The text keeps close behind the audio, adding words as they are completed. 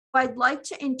I'd like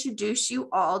to introduce you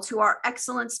all to our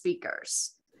excellent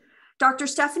speakers. Dr.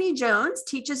 Stephanie Jones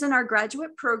teaches in our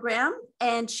graduate program,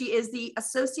 and she is the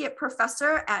Associate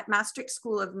Professor at Maastricht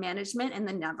School of Management in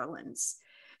the Netherlands.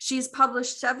 She's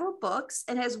published several books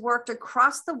and has worked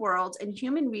across the world in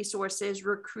human resources,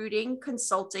 recruiting,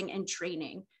 consulting, and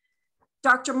training.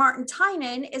 Dr. Martin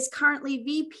Tynan is currently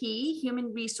VP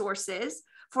Human Resources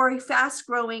for a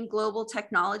fast-growing global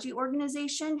technology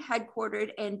organization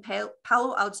headquartered in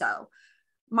Palo Alto.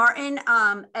 Martin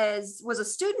was a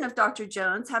student of Dr.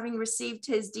 Jones, having received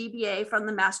his DBA from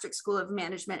the Maastricht School of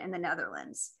Management in the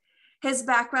Netherlands. His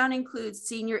background includes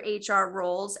senior HR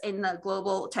roles in the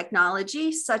global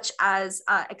technology, such as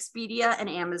Expedia and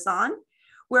Amazon,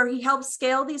 where he helped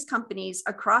scale these companies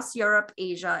across Europe,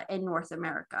 Asia, and North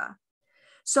America.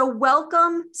 So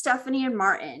welcome, Stephanie and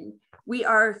Martin. We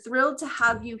are thrilled to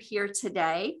have you here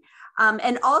today.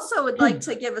 And also would like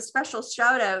to give a special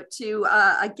shout out to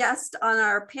a guest on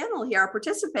our panel here, our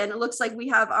participant. It looks like we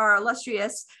have our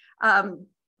illustrious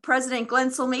President Glenn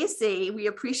Sulmacy. We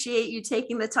appreciate you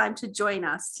taking the time to join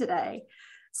us today.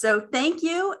 So thank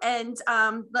you. And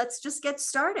let's just get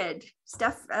started.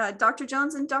 Dr.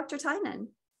 Jones and Dr. Tynan.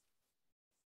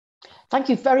 Thank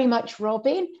you very much,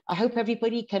 Robin. I hope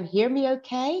everybody can hear me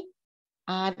okay.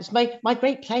 And it's my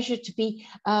great pleasure to be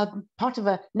part of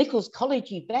a Nichols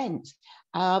College event,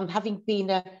 having been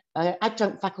an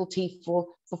adjunct faculty for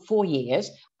 4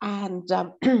 years and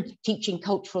teaching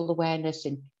cultural awareness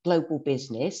in global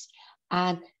business.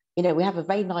 And, you know, we have a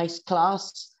very nice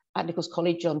class at Nichols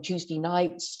College on Tuesday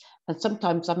nights. And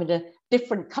sometimes I'm in a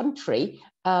different country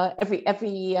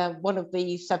every one of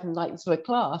the 7 nights of a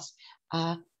class.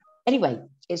 Anyway,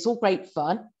 it's all great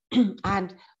fun. And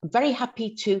I'm very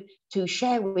happy to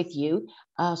share with you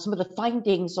some of the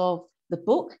findings of the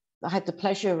book. I had the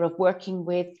pleasure of working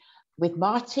with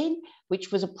Martin,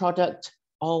 which was a product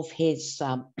of his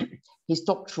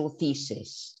doctoral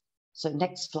thesis. So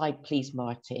next slide, please,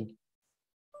 Martin.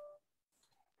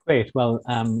 Great. Well,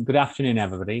 good afternoon,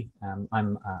 everybody.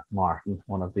 I'm Martin,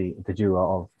 one of the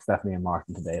duo of Stephanie and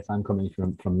Martin today. So I'm coming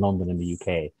from London in the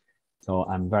UK. So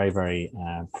I'm very, very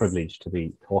privileged to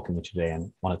be talking with you today,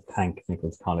 and want to thank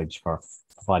Nichols College for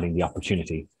providing the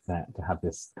opportunity to have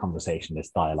this conversation,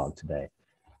 this dialogue today.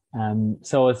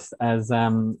 So as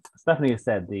Stephanie has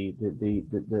said,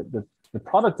 the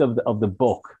product of the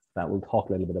book that we'll talk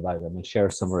a little bit about and we'll share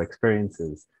some of our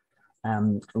experiences.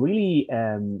 Really,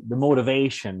 the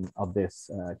motivation of this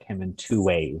came in 2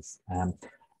 ways.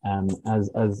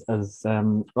 As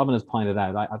Robin has pointed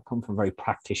out, I've come from a very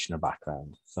practitioner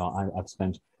background. So I've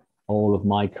spent all of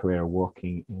my career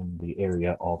working in the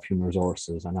area of human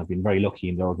resources, and I've been very lucky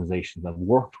in the organizations I've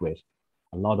worked with.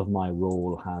 A lot of my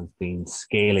role has been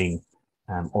scaling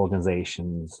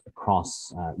organizations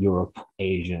across Europe,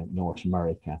 Asia, North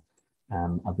America.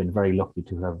 I've been very lucky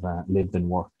to have lived and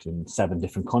worked in 7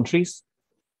 different countries,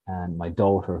 and my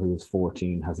daughter, who is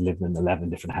 14, has lived in 11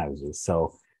 different houses.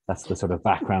 So that's the sort of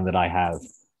background that I have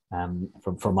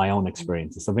from my own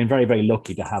experiences. So I've been very, very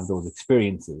lucky to have those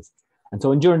experiences. And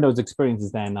so during those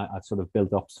experiences, then I've sort of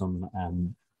built up some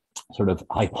sort of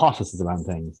hypotheses around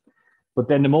things. But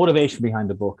then the motivation behind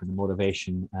the book and the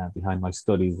motivation behind my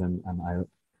studies, and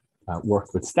I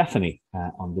worked with Stephanie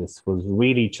on this, was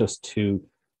really just to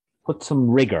put some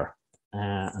rigor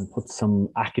and put some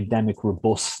academic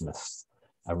robustness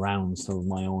around some of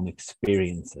my own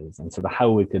experiences, and sort of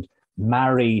how we could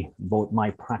marry both my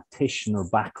practitioner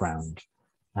background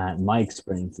and my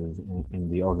experiences in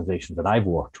the organizations that I've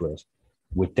worked with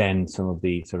then some of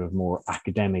the sort of more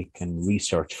academic and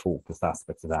research focused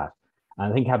aspects of that.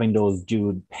 And I think having those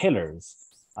dual pillars,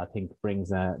 I think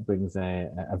brings a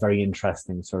very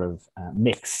interesting sort of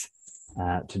mix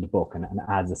to the book, and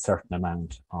adds a certain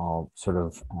amount of sort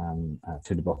of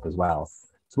to the book as well.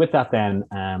 So with that then,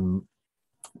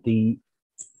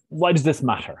 why does this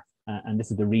matter? And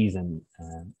this is the reason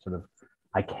sort of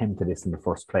I came to this in the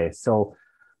first place. So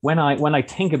when I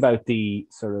think about the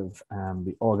sort of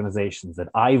the organizations that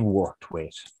I've worked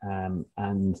with,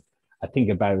 and I think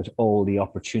about all the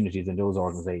opportunities in those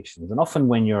organizations, and often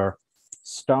when you're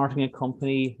starting a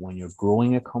company, when you're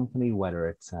growing a company, whether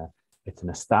it's an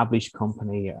established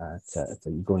company, it's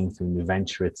going through a new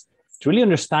venture, it's really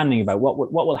understanding about what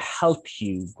will help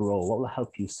you grow, what will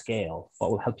help you scale,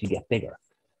 what will help you get bigger.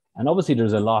 And obviously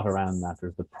there's a lot around that.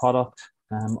 There's the product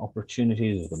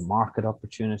opportunity, there's the market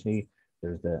opportunity,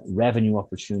 there's the revenue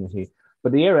opportunity.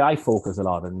 But the area I focus a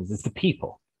lot on is the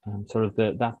people, and sort of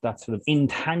that sort of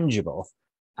intangible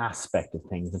aspect of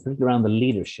things, and particularly around the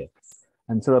leadership.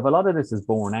 And sort of a lot of this is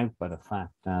borne out by the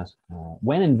fact that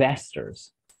when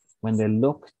investors, when they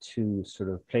look to sort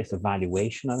of place a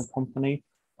valuation on a company,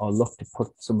 or look to put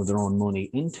some of their own money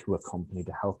into a company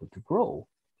to help it to grow,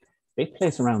 they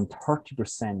place around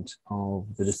 30% of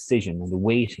the decision and the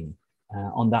weighting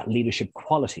on that leadership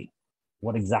quality,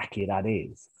 what exactly that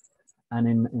is. And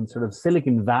in sort of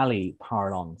Silicon Valley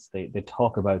parlance, they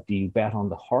talk about, do you bet on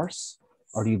the horse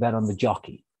or do you bet on the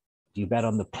jockey? Do you bet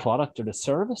on the product or the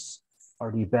service,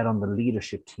 or do you bet on the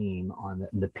leadership team, on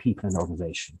the people in the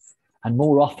organization? And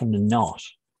more often than not,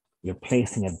 you're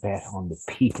placing a bet on the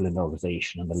people in the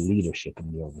organization and the leadership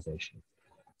in the organization.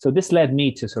 So this led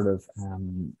me to sort of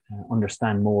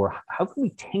understand more, how can we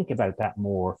think about that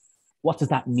more? What does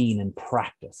that mean in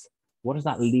practice? What is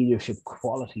that leadership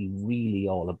quality really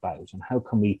all about? And how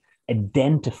can we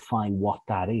identify what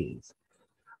that is?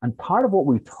 And part of what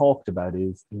we've talked about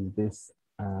is this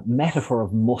metaphor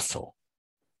of muscle,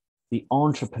 the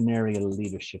entrepreneurial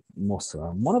leadership muscle.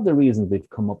 And one of the reasons we've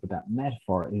come up with that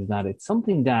metaphor is that it's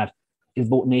something that is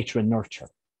both nature and nurture.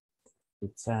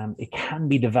 It can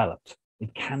be developed,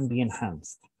 it can be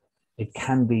enhanced, it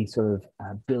can be sort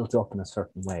of built up in a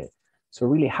certain way. So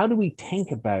really, how do we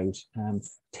think about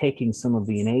taking some of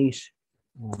the innate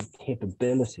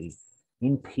capability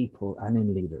in people and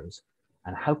in leaders,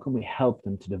 and how can we help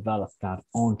them to develop that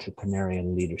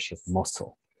entrepreneurial leadership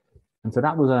muscle? And so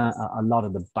that was a lot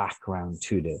of the background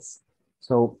to this.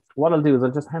 So what I'll do is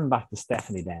I'll just hand back to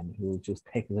Stephanie then, who will just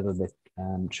take a little bit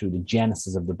through the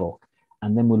genesis of the book.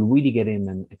 And then we'll really get in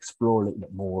and explore a little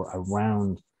bit more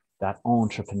around that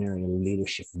entrepreneurial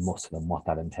leadership muscle and what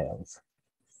that entails.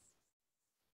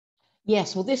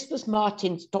 Yes, well, this was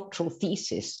Martin's doctoral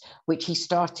thesis, which he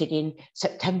started in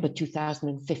September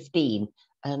 2015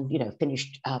 and,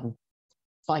 finished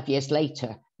 5 years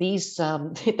later. These,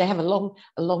 they have a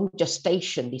long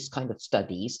gestation, these kind of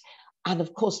studies. And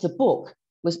of course, the book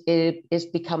is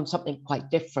become something quite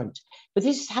different. But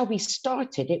this is how we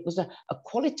started. It was a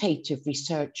qualitative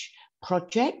research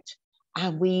project,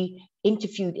 and we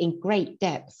interviewed in great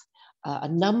depth a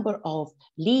number of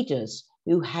leaders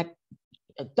who had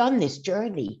done this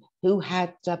journey, who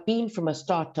had been from a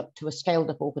startup to a scaled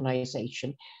up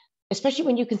organization, especially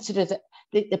when you consider that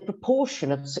the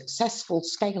proportion of successful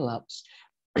scale ups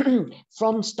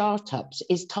from startups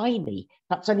is tiny.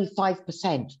 Perhaps only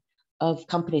 5% of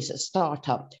companies that start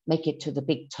up make it to the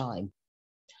big time.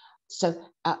 So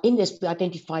in this, we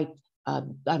identified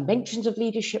dimensions of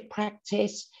leadership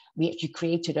practice. We actually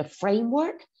created a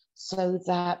framework so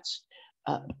that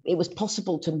it was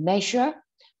possible to measure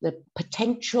the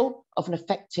potential of an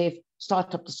effective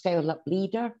startup to scale up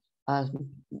leader.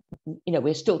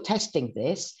 We're still testing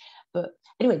this, but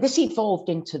anyway, this evolved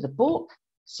into the book.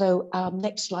 So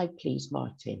next slide, please,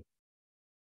 Martin.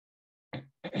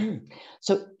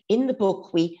 So in the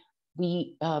book, we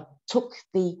took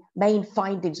the main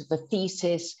findings of the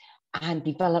thesis and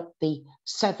developed the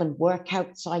 7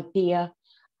 workouts idea.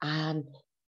 And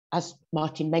as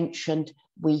Martin mentioned,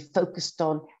 we focused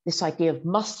on this idea of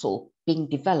muscle being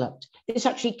developed. This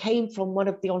actually came from one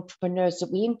of the entrepreneurs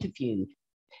that we interviewed.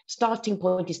 Starting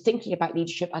point is thinking about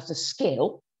leadership as a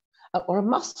skill or a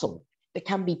muscle that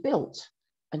can be built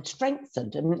and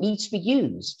strengthened and needs to be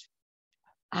used.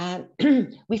 And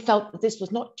we felt that this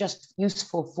was not just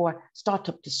useful for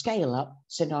startup to scale up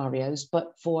scenarios,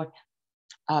 but for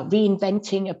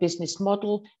reinventing a business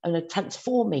model and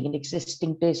transforming an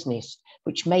existing business,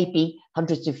 which may be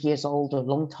hundreds of years old, a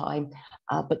long time,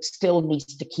 but still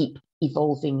needs to keep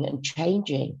evolving and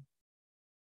changing.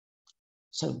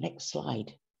 So next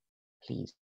slide,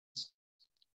 please.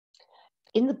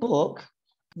 In the book,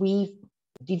 we've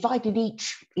divided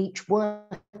each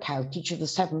workout, each of the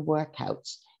 7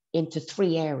 workouts, into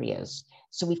 3 areas.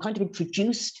 So we've kind of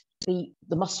introduced the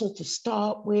muscle to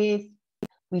start with.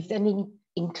 We've then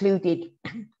included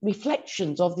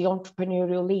reflections of the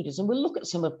entrepreneurial leaders, and we'll look at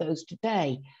some of those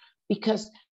today, because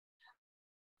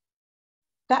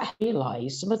that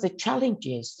realized some of the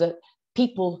challenges that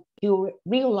people who are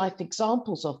real life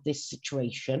examples of this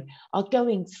situation are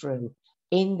going through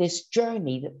in this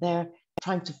journey that they're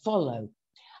trying to follow.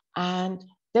 And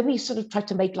then we sort of tried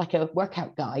to make like a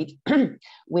workout guide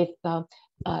with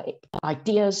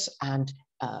ideas and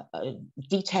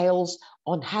details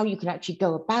on how you can actually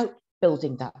go about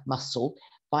building that muscle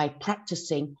by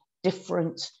practicing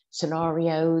different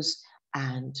scenarios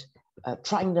and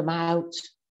trying them out,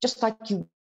 just like you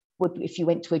would if you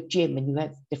went to a gym and you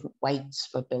had different weights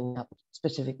for building up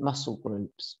specific muscle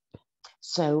groups.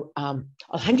 So I'll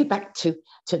hand you back to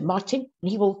Martin,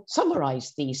 and he will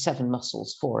summarize these 7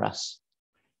 muscles for us.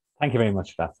 Thank you very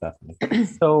much for that, Stephanie.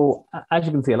 So as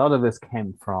you can see, a lot of this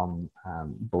came from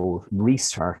both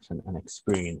research and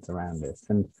experience around this.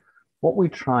 And what we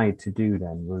tried to do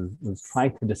then was try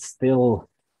to distill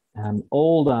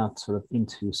all that sort of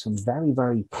into some very,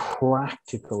 very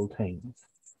practical things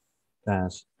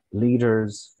that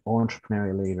leaders,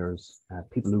 entrepreneurial leaders,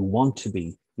 people who want to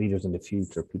be leaders in the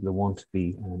future, people who want to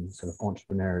be sort of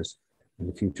entrepreneurs in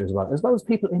the future as well as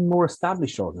people in more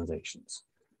established organizations.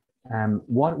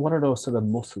 What are those sort of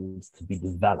muscles to be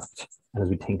developed? And as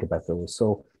we think about those,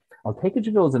 so I'll take you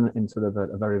through those in sort of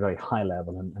a very, very high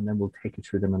level, and then we'll take you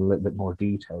through them in a little bit more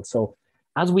detail. So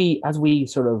as we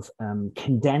sort of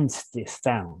condense this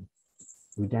down,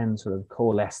 we then sort of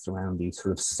coalesced around these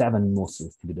sort of 7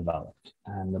 muscles to be developed,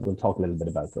 and we'll talk a little bit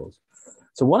about those.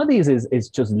 So one of these is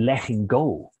just letting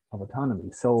go of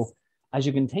autonomy. So as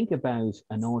you can think about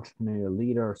an entrepreneurial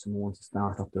leader, someone who wants to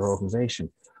start up their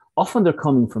organization, often they're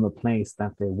coming from a place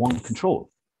that they want control.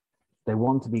 They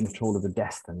want to be in control of their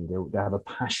destiny. They have a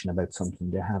passion about something.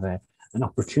 They have an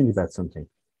opportunity about something.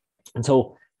 And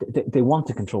so they want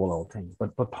to control all things.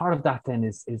 But part of that then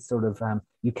is sort of,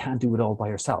 you can't do it all by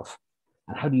yourself.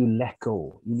 And how do you let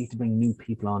go? You need to bring new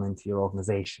people on into your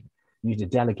organization. You need to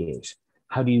delegate.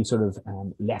 How do you sort of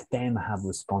let them have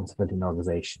responsibility in the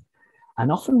organization?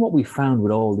 And often what we found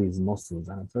with all these muscles,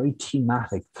 and it's very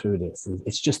thematic through this, is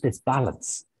it's just this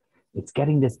balance. It's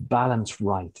getting this balance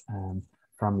right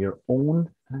from your own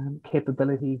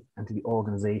capability and to the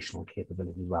organizational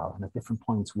capability as well. And at different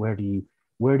points, where do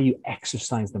you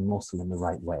exercise the muscle in the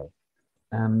right way?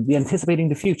 The anticipating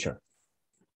the future.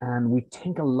 And we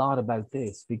think a lot about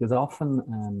this because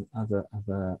often as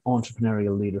an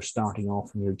entrepreneurial leader starting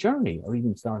off in your journey, or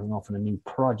even starting off in a new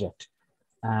project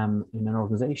in an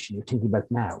organization, you're thinking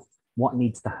about now, what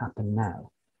needs to happen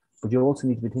now? But you also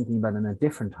need to be thinking about in a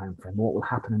different time frame, what will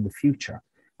happen in the future?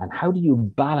 And how do you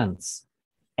balance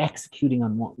executing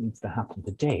on what needs to happen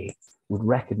today with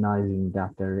recognizing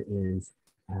that there is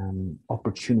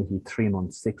opportunity 3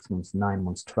 months, 6 months, 9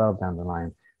 months, 12 down the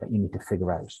line that you need to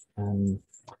figure out?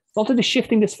 Also the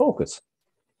shifting this focus.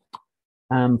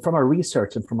 From our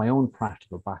research and from my own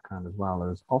practical background as well,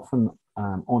 there's often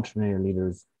entrepreneurial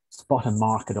leaders spot a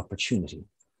market opportunity.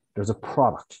 There's a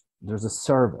product, there's a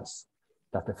service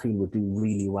that they feel would do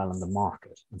really well in the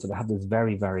market. And so they have this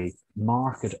very, very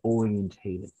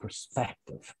market-orientated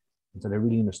perspective. And so they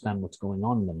really understand what's going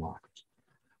on in the market.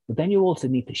 But then you also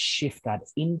need to shift that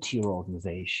into your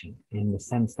organization in the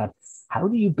sense that how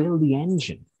do you build the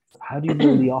engine? How do you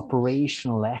build the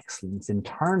operational excellence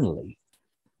internally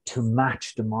to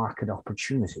match the market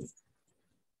opportunity?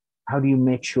 How do you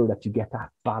make sure that you get that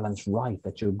balance right,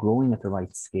 that you're growing at the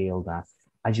right scale, that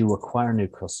as you acquire new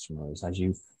customers, as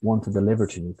you want to deliver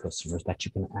to new customers, that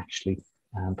you can actually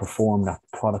perform that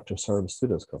product or service to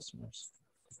those customers?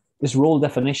 This role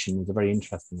definition is a very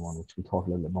interesting one, which we'll talk a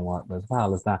little bit more about as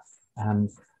well, is that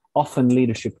often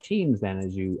leadership teams then,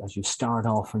 as you start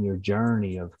off on your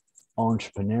journey of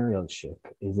entrepreneurship,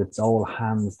 is it's all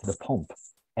hands to the pump.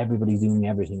 Everybody's doing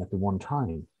everything at the one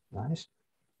time, right?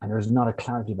 And there's not a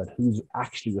clarity about who's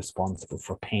actually responsible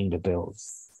for paying the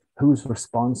bills, who's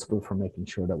responsible for making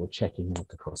sure that we're checking in with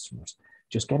the customers.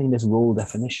 Just getting this role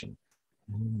definition.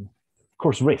 Of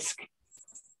course, risk.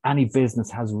 Any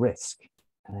business has risk.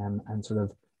 And sort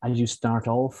of as you start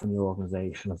off in your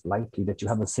organization, it's likely that you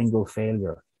have a single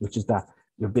failure, which is that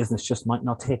your business just might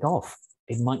not take off.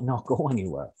 It might not go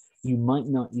anywhere. You might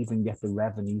not even get the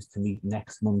revenues to meet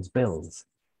next month's bills.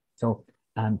 So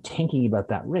thinking about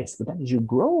that risk, but then as you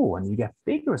grow and you get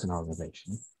bigger as an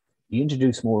organization, you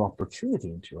introduce more opportunity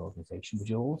into your organization, but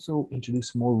you also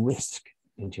introduce more risk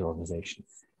into your organization.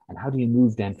 And how do you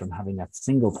move then from having that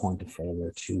single point of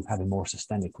failure to having more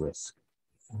systemic risk?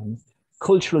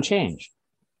 Cultural change.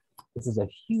 This is a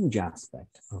huge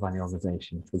aspect of any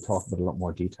organization. We'll talk about a lot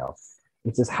more detail.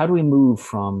 It says, how do we move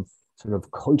from sort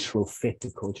of cultural fit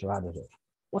to cultural additive?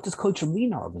 What does culture mean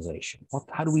in our organization?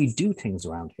 How do we do things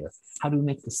around here? How do we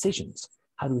make decisions?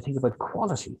 How do we think about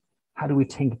quality? How do we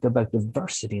think about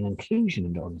diversity and inclusion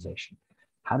in the organization?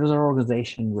 How does our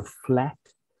organization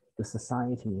reflect the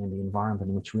society and the environment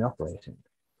in which we operate in?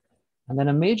 And then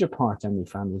a major part then we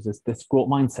found was this growth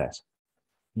mindset.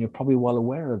 You're probably well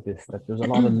aware of this, that there's a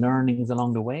lot of learnings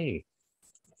along the way.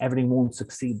 Everything won't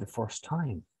succeed the first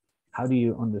time. How do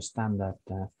you understand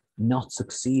that not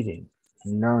succeeding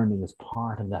and learning is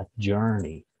part of that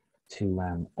journey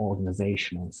to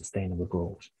organizational and sustainable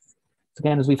growth? So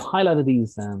again, as we've highlighted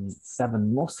these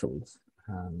 7 muscles,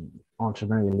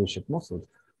 entrepreneurial leadership muscles,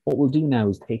 what we'll do now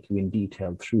is take you in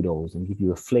detail through those and give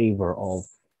you a flavor of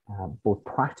both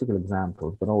practical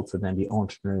examples, but also then the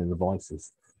entrepreneurial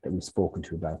voices that we've spoken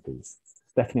to about these.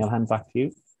 Stephanie, I'll hand back to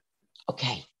you.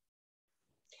 Okay,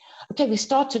 we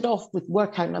started off with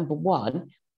workout number 1,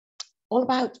 all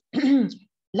about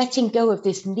letting go of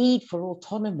this need for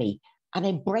autonomy and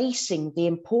embracing the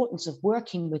importance of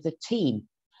working with a team.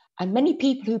 And many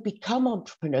people who become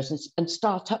entrepreneurs and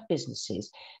start up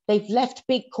businesses, they've left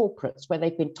big corporates where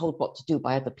they've been told what to do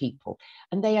by other people,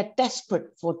 and they are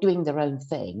desperate for doing their own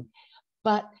thing.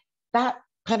 But that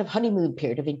kind of honeymoon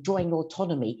period of enjoying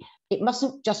autonomy, it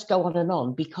mustn't just go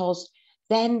on, because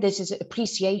then there's this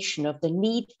appreciation of the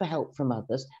need for help from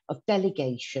others, of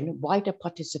delegation, wider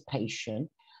participation,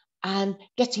 and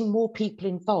getting more people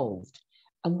involved.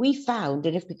 And we found,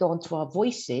 and if we go on to our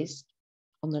voices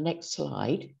on the next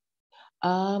slide,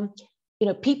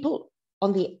 people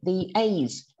on the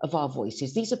A's of our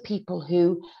voices, these are people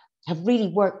who have really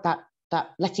worked that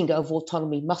letting go of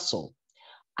autonomy muscle.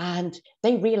 And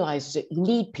they realize that you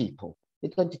need people.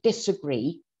 They're going to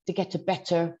disagree to get a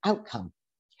better outcome.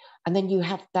 And then you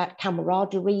have that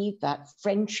camaraderie, that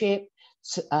friendship,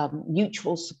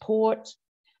 mutual support.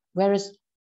 Whereas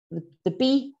the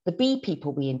B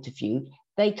people we interviewed,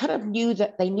 they kind of knew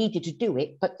that they needed to do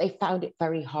it, but they found it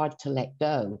very hard to let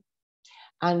go.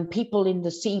 And people in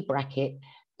the C bracket,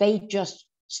 they just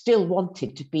still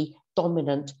wanted to be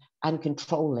dominant and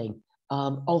controlling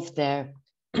of their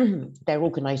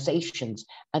organizations,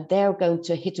 and they're going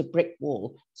to hit a brick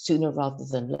wall sooner rather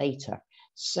than later.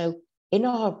 So in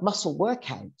our muscle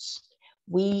workouts,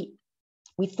 we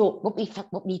thought what we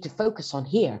need to focus on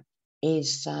here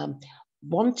is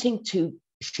wanting to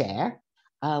share,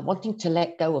 wanting to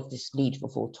let go of this need for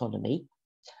autonomy.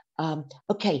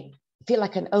 Okay, feel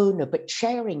like an owner, but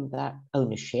sharing that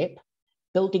ownership,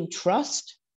 building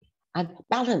trust, and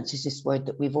balance is this word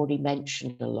that we've already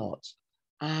mentioned a lot.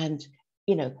 And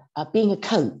being a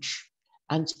coach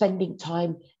and spending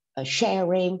time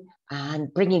sharing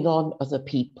and bringing on other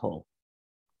people.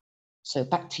 So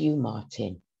back to you,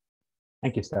 Martin.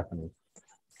 Thank you, Stephanie.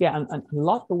 Yeah, and a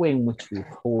lot of the way in which we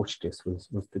approached this was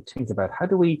to think about how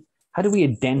do we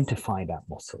identify that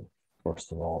muscle,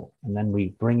 first of all, and then we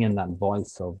bring in that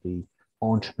voice of the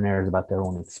entrepreneurs about their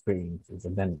own experiences,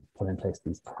 and then put in place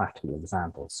these practical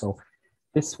examples. So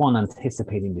this one,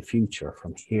 anticipating the future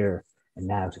from here and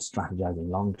now to strategizing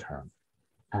long term.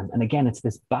 And again, it's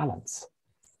this balance,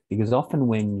 because often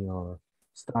when you're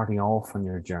starting off on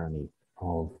your journey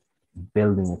of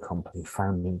building a company,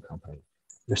 founding a company,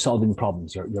 you're solving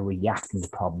problems, you're reacting to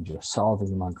problems, you're solving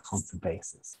them on a constant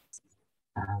basis.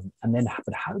 And then,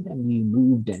 but how then you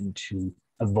moved into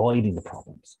avoiding the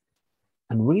problems?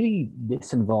 And really,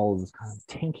 this involves kind of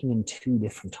thinking in two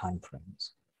different time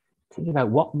frames. Thinking about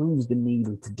what moves the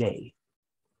needle today,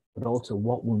 but also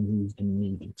what will move the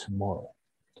needle tomorrow.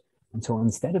 And so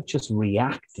instead of just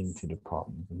reacting to the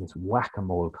problems in this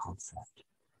whack-a-mole concept,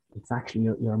 it's actually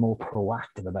you're more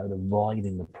proactive about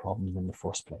avoiding the problems in the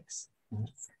first place, right?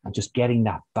 And just getting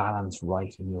that balance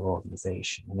right in your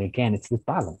organization. And again, it's this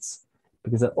balance,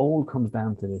 because it all comes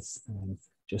down to this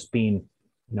just being,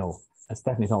 as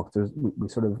Stephanie talked,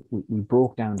 we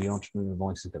broke down the entrepreneurial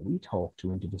voices that we talked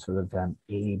to into the sort of A,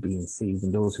 B, and C's,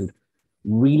 and those who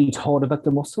really thought about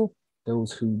the muscle,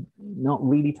 those who not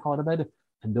really thought about it,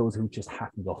 and those who just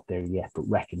hadn't got there yet, but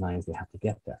recognize they have to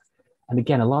get there. And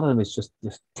again, a lot of them is just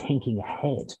thinking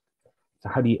ahead. So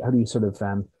how do you sort of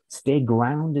stay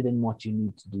grounded in what you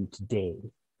need to do today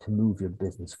to move your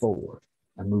business forward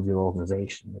and move your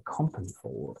organization, the company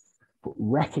forward, but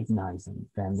recognizing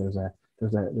then there's a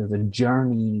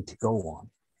journey you need to go on,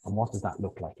 and what does that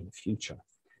look like in the future?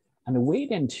 And the way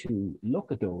then to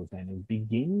look at those then is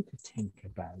begin to think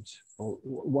about, well,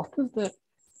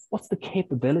 what's the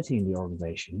capability in the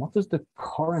organization? What does the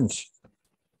current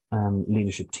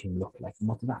leadership team look like? And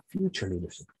what does that future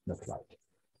leadership look like?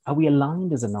 Are we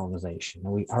aligned as an organization?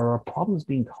 Are our problems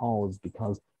being caused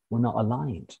because we're not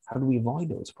aligned? How do we avoid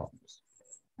those problems?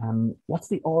 What's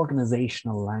the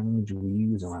organizational language we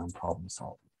use around problem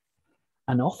solving?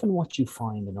 And often what you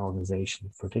find in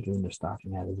organizations, particularly when they're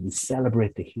starting out, is we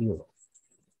celebrate the hero.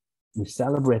 We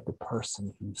celebrate the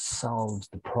person who solves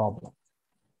the problem.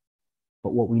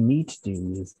 But what we need to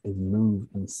do is move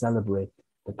and celebrate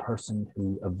the person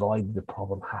who avoided the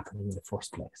problem happening in the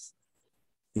first place,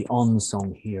 the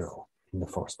unsung hero in the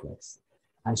first place.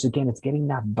 And so again, it's getting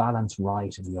that balance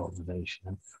right in the organization.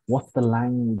 And what's the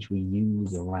language we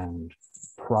use around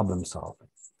problem solving?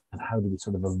 And how do we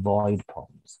sort of avoid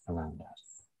problems around that?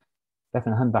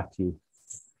 Stephanie, I'll hand back to you.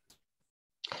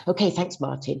 Okay, thanks,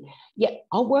 Martin. Yeah,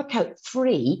 our workout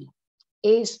 3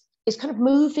 is kind of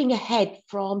moving ahead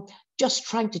from just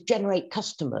trying to generate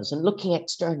customers and looking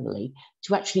externally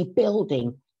to actually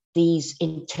building these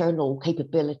internal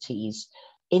capabilities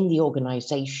in the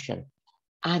organization.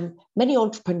 And many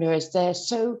entrepreneurs, they're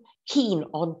so keen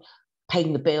on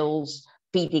paying the bills,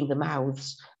 feeding the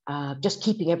mouths, just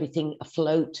keeping everything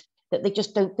afloat, that they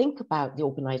just don't think about the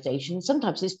organization.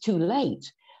 Sometimes it's too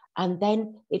late, and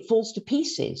then it falls to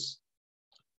pieces.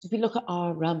 If we look at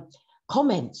our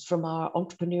comments from our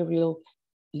entrepreneurial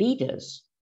leaders,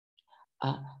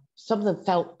 some of them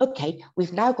felt, okay,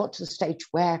 we've now got to the stage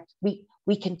where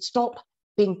we can stop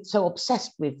being so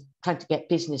obsessed with trying to get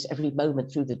business every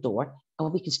moment through the door,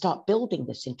 and we can start building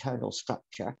this internal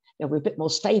structure. You know, we're a bit more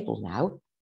stable now.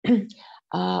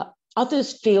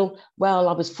 Others feel, well,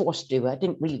 I was forced to do it. I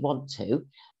didn't really want to.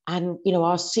 And, you know,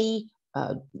 our C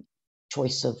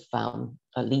choice of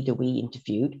a leader we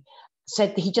interviewed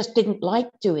said that he just didn't like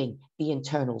doing the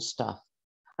internal stuff.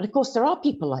 And of course, there are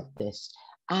people like this.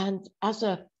 And as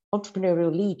an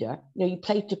entrepreneurial leader, you know, you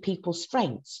play to people's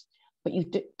strengths, but you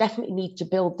definitely need to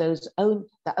build your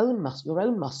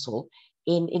own muscle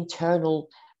in internal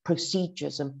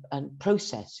procedures and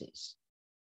processes.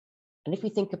 And if we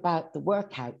think about the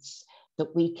workouts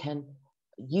that we can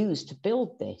use to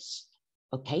build this,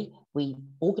 okay, we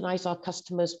organize our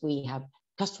customers, we have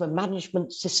customer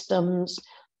management systems,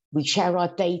 we share our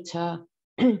data,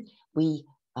 we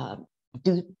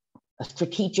do a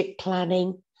strategic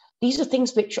planning. These are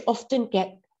things which often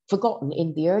get forgotten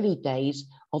in the early days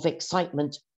of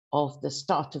excitement of the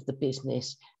start of the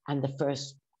business and the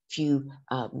first few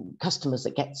customers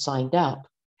that get signed up.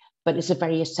 But it's a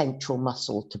very essential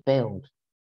muscle to build.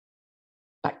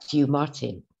 Back to you,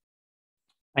 Martin.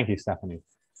 Thank you, Stephanie.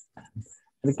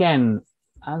 And again,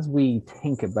 as we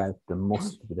think about the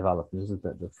muscle to be developed, this is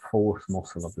the fourth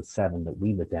muscle of the 7 that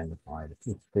we've identified.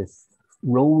 It's this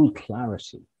role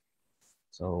clarity.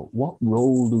 So what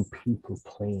role do people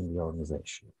play in the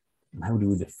organization? And how do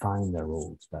we define their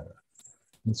roles better?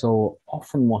 And so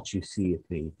often what you see at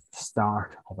the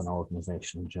start of an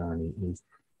organizational journey is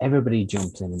everybody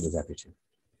jumps in and does everything.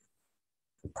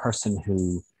 The person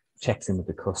who checks in with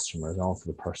the customer is also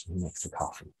the person who makes the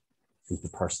coffee, who's the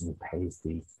person who pays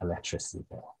the electricity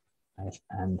bill, right?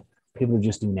 And people are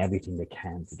just doing everything they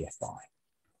can to get by.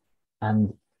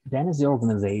 And then as the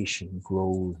organization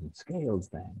grows and scales,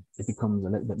 then it becomes a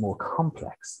little bit more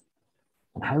complex.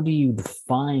 And how do you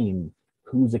define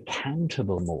who's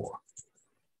accountable more?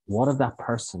 What if that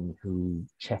person who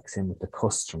checks in with the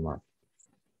customer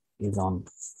is on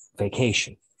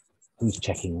vacation? Who's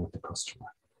checking in with the customer?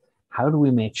 How do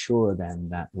we make sure then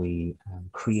that we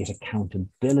create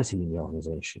accountability in the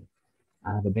organization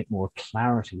and have a bit more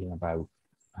clarity about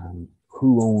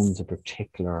who owns a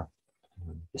particular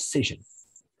decision,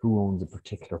 who owns a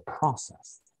particular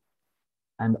process?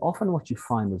 And often what you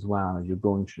find as well as you're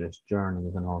going through this journey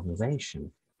with an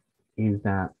organization is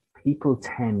that people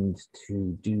tend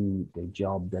to do the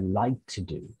job they like to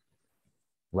do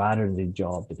rather than the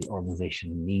job that the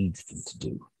organization needs them to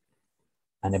do.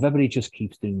 And if everybody just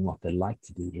keeps doing what they like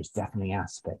to do, there's definitely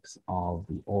aspects of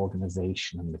the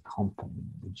organization and the company,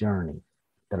 the journey,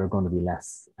 that are going to be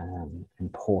less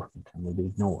important and will be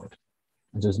ignored.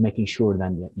 And just making sure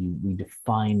then that we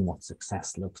define what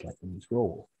success looks like in each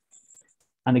role.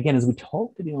 And again, as we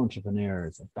talk to the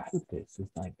entrepreneurs about this,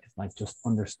 it's like just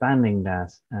understanding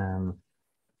that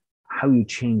how you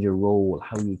change your role,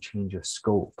 how you change your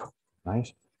scope,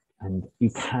 right? And you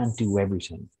can't do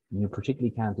everything. You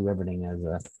particularly can't do everything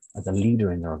as a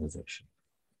leader in the organization.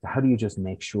 So how do you just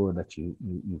make sure that you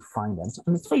find them?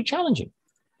 And it's very challenging.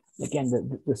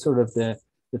 Again, the sort of the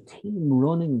team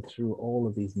running through all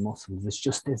of these muscles, it's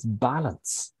just this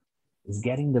balance, is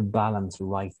getting the balance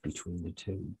right between the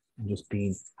two and just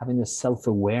having this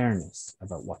self-awareness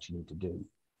about what you need to do.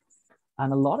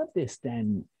 And a lot of this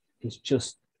then is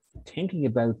just thinking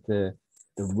about the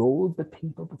roles that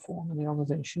people perform in the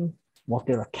organization, what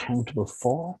they're accountable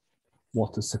for,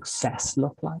 what the success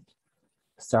look like,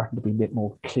 starting to be a bit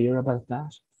more clear about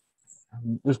that.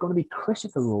 There's going to be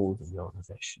critical roles in the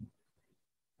organization,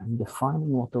 and defining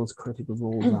what those critical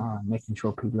roles are and making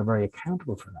sure people are very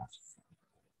accountable for that.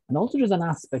 And also there's an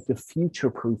aspect of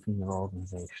future-proofing your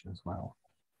organization as well.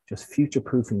 Just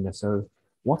future-proofing this. So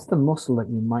what's the muscle that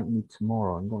you might need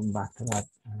tomorrow? And going back to that,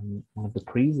 one of the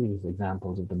previous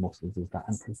examples of the muscles is that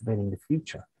anticipating the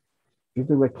future. Is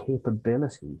there a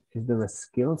capability? Is there a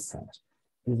skill set?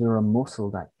 Is there a muscle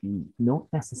that you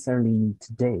don't necessarily need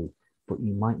today, but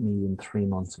you might need in 3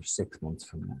 months or 6 months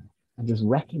from now? And just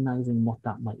recognizing what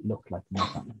that might look like and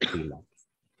what that might feel like.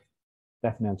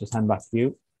 Stephanie, I'll just hand back to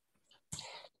you.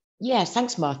 Yes,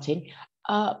 thanks, Martin.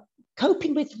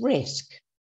 Coping with risk.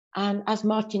 And as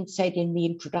Martin said in the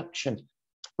introduction,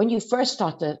 when you first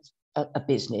start a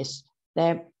business,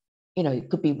 there, it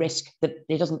could be risk that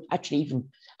it doesn't actually even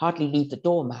hardly leave the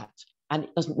doormat and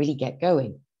it doesn't really get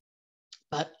going.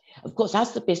 But of course,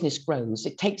 as the business grows,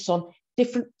 it takes on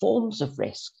different forms of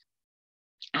risk.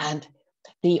 And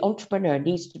the entrepreneur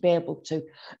needs to be able to,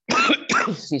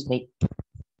 excuse me,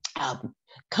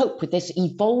 cope with this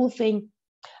evolving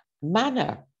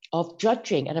manner of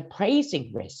judging and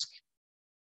appraising risk.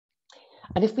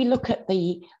 And if we look at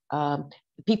the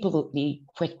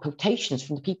quotations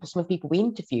from some of the people we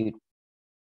interviewed,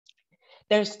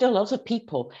 there are still a lot of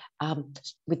people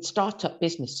with startup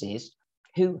businesses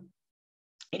who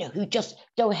just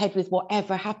go ahead with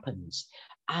whatever happens.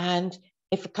 And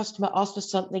if a customer asks for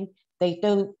something, they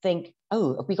don't think,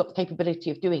 oh, have we got the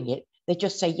capability of doing it? They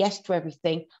just say yes to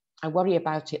everything and worry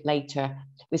about it later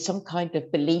with some kind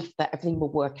of belief that everything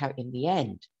will work out in the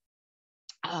end.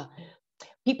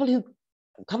 People who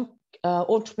come,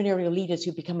 entrepreneurial leaders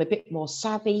who become a bit more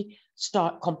savvy,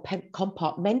 start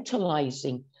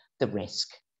compartmentalizing the risk.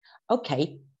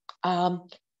 Okay,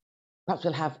 perhaps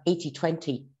we'll have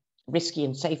 80-20 risky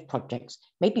and safe projects.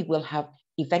 Maybe we'll have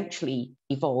eventually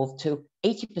evolved to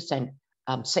 80%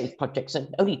 safe projects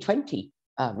and only 20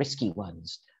 risky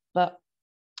ones. But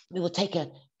we will take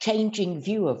a changing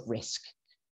view of risk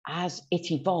as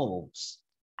it evolves,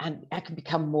 and that can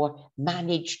become more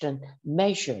managed and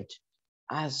measured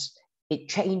as it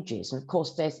changes. And of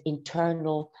course, there's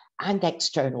internal and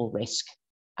external risk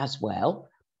as well.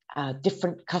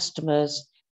 Different customers,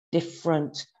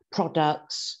 different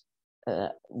products,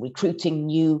 recruiting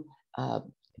new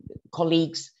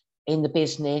colleagues in the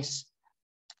business.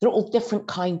 They're all different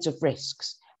kinds of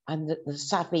risks. And the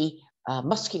savvy,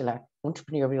 muscular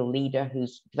entrepreneurial leader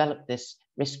who's developed this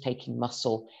risk-taking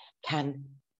muscle can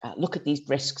look at these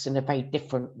risks in a very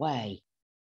different way.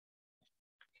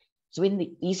 So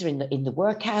these are in the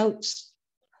workouts,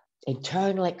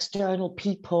 internal, external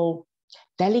people,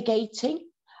 delegating.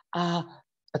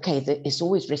 Okay, it's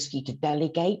always risky to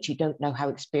delegate. You don't know how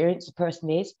experienced the person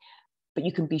is, but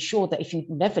you can be sure that if you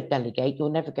never delegate, you're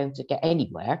never going to get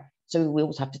anywhere. So we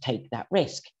always have to take that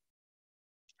risk.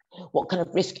 What kind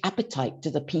of risk appetite do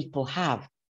the people have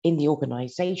in the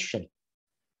organization?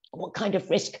 What kind of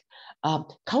risk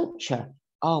culture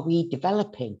are we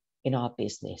developing in our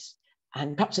business?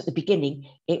 And perhaps at the beginning,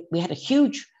 we had a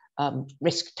huge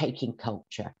risk-taking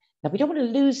culture. Now, we don't want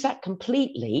to lose that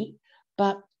completely,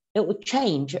 but it will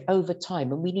change over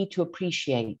time, and we need to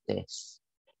appreciate this.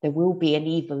 There will be an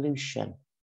evolution.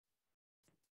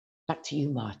 Back to you,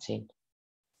 Martin.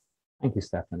 Thank you,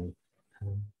 Stephanie.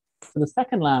 So the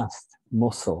second last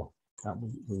muscle that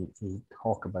we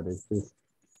talk about is this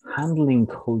handling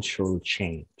cultural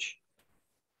change.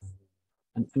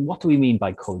 And what do we mean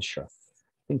by culture?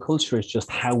 I think culture is just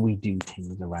how we do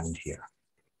things around here,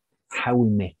 how we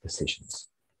make decisions,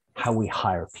 how we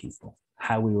hire people,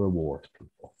 how we reward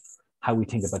people, how we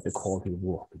think about the quality of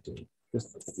work we do.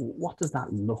 Just what does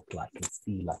that look like and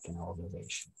feel like in an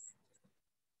organization?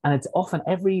 And it's often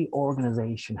every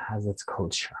organization has its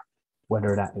culture,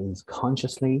 whether that is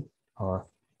consciously or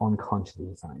unconsciously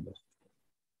designed it.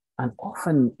 And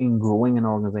often in growing an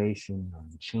organization or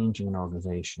changing an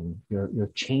organization, you're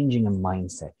changing a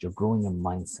mindset, you're growing a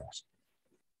mindset,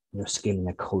 you're scaling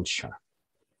a culture,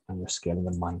 and you're scaling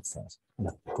a mindset, an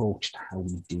approach to how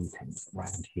we do things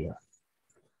around here.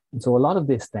 And so a lot of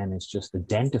this then is just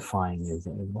identifying is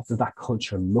what does that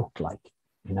culture look like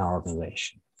in our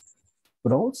organization?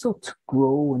 But also to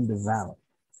grow and develop,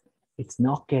 it's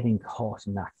not getting caught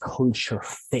in that culture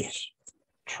fit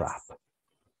trap.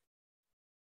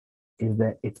 Is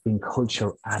that it's been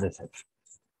culture additive.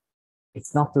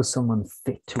 It's not that someone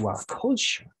fit to our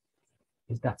culture,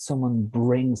 it's that someone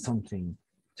brings something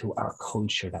to our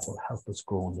culture that will help us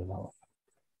grow and develop.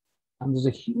 And there's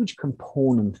a huge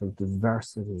component of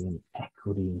diversity and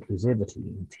equity, inclusivity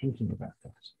in thinking about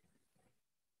that.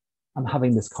 I'm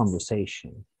having this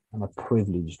conversation. I'm a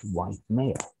privileged white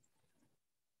male.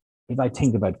 If I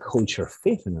think about culture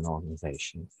fit in an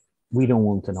organization, we don't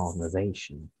want an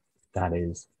organization that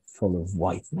is full of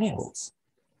white males.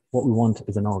 What we want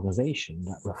is an organization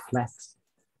that reflects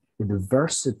the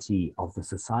diversity of the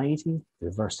society, the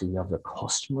diversity of the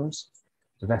customers,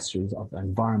 the diversity of the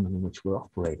environment in which we're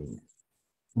operating in.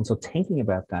 And so thinking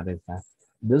about that is that,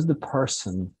 does the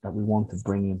person that we want to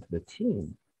bring into the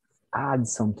team add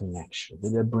something extra? Do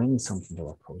they bring something to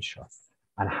our culture?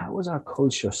 And how is our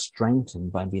culture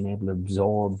strengthened by being able to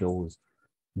absorb those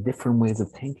different ways of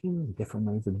thinking, different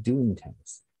ways of doing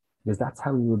things? Because that's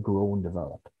how we will grow and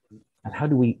develop. And how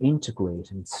do we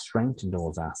integrate and strengthen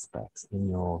those aspects in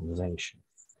your organization?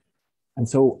 And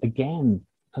so again,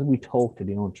 as we talk to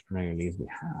the entrepreneurial leaders we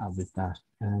have, is that,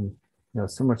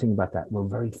 similar thing about that, we're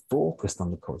very focused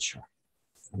on the culture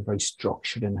and very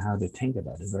structured in how they think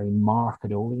about it, very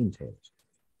market oriented.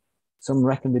 Some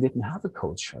reckon they didn't have a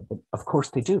culture, but of course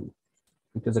they do,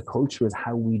 because a culture is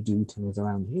how we do things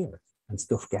around here. and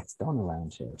stuff gets done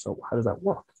around here. So how does that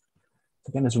work?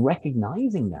 Again, it's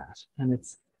recognizing that, and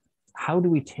it's how do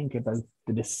we think about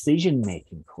the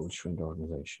decision-making culture in the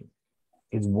organization?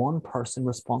 Is one person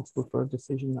responsible for a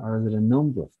decision, or is it a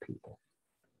number of people?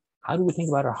 How do we think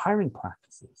about our hiring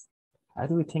practices? How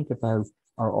do we think about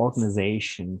our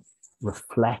organization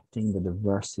reflecting the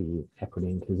diversity, equity,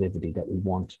 inclusivity that we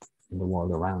want in the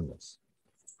world around us?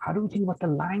 How do we think about the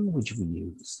language we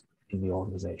use in the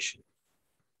organization?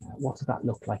 What does that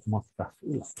look like, and what does that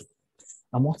feel like?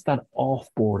 And what's that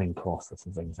offboarding process,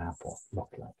 as an example,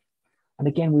 look like? And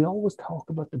again, we always talk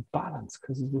about the balance,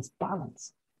 because it's this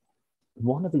balance.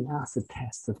 One of the acid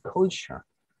tests of culture,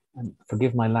 and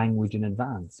forgive my language in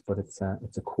advance, but it's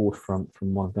a quote from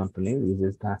one of the entrepreneurs,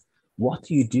 is that what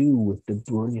do you do with the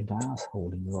brilliant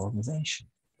asshole in your organization?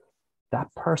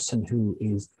 That person who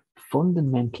is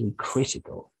fundamentally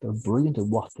critical, they're brilliant at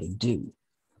what they do,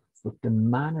 but the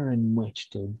manner in which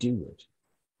they do it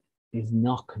is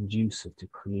not conducive to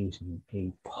creating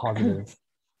a positive,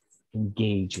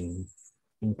 engaging,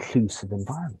 inclusive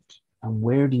environment. And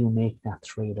where do you make that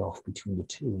trade-off between the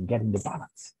two and getting the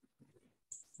balance?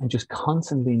 And just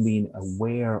constantly being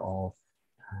aware of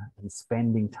and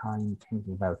spending time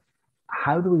thinking about,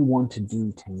 how do we want to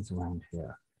do things around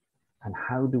here? And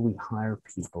how do we hire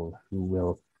people who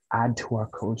will add to our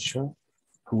culture,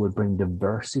 who will bring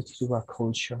diversity to our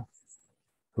culture,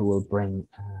 who will bring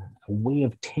a way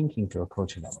of thinking to our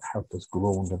culture that will help us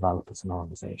grow and develop as an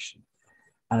organization.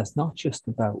 And it's not just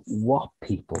about what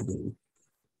people do,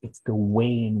 it's the way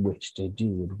in which they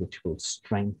do it, which will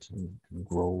strengthen and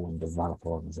grow and develop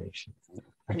organizations.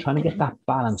 And trying to get that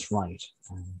balance right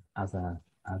as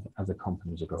a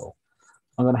company to grow.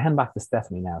 I'm going to hand back to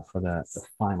Stephanie now for the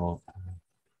final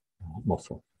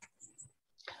muscle.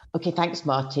 Okay, thanks,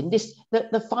 Martin.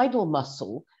 The final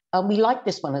muscle, we like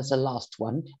this one as the last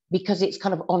one because it's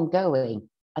kind of ongoing.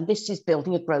 And this is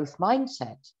building a growth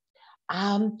mindset.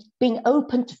 Being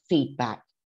open to feedback,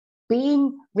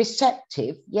 being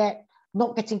receptive, yet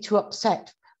not getting too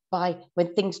upset by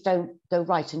when things don't go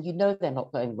right and you know they're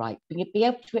not going right. Be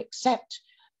able to accept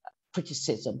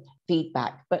criticism,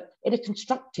 feedback, but in a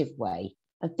constructive way,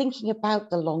 and thinking about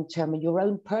the long term and your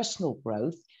own personal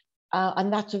growth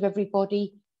and that of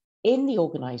everybody in the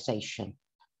organization.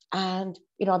 And,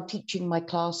 you know, I'm teaching my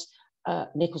class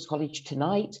at Nichols College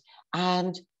tonight,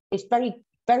 and it's very,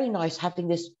 very nice having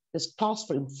this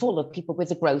classroom full of people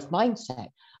with a growth mindset.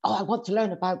 Oh, I want to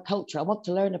learn about culture. I want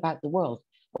to learn about the world.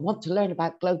 I want to learn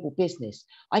about global business.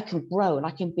 I can grow and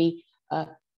I can be a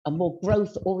more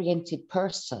growth-oriented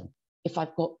person if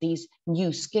I've got these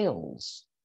new skills.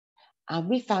 And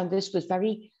we found this was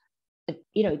very,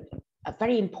 you know,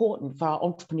 very important for our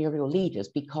entrepreneurial leaders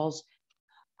because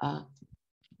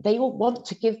they all want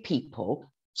to give people,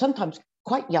 sometimes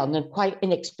quite young and quite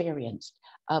inexperienced,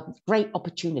 great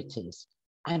opportunities.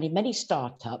 And in many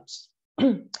startups,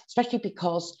 especially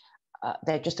because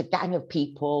they're just a gang of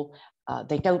people,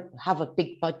 they don't have a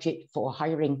big budget for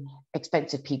hiring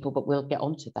expensive people, but we'll get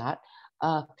onto that.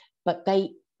 But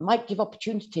they might give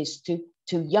opportunities to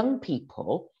young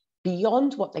people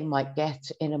beyond what they might get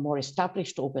in a more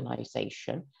established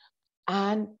organization.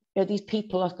 And you know, these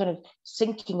people are kind of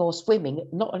sinking or swimming.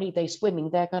 Not only are they swimming,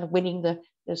 they're kind of winning the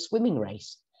swimming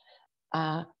race.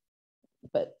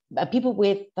 But people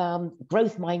with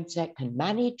growth mindset can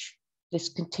manage this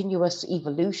continuous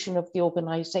evolution of the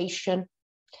organization.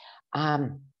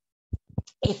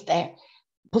 If they're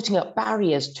putting up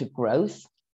barriers to growth,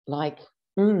 like,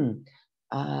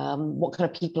 what kind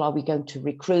of people are we going to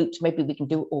recruit? Maybe we can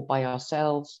do it all by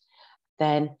ourselves.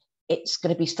 Then it's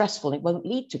going to be stressful. It won't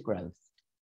lead to growth.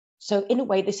 So in a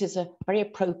way, this is a very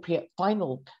appropriate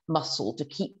final muscle to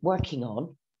keep working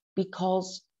on,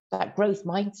 because that growth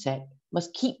mindset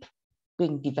must keep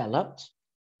being developed,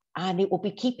 and it will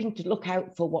be keeping to look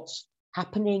out for what's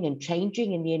happening and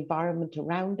changing in the environment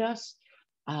around us,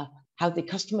 how the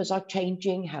customers are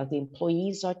changing, how the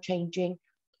employees are changing,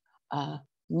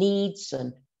 needs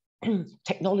and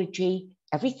technology,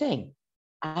 everything.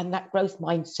 And that growth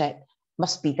mindset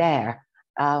must be there,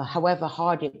 however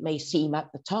hard it may seem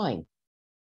at the time.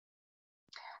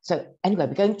 So anyway,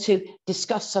 we're going to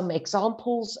discuss some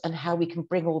examples and how we can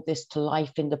bring all this to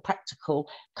life in the practical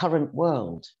current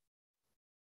world.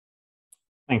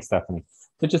 Thanks, Stephanie.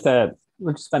 So just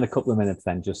we'll just spend a couple of minutes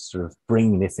then just sort of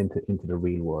bringing this into the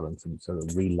real world and some sort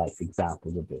of real life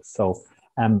examples of this. So,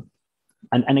 and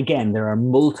again, there are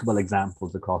multiple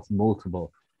examples across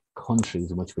multiple countries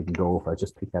in which we can go over. I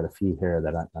just picked out a few here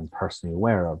that I'm personally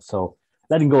aware of. So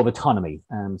letting go of autonomy.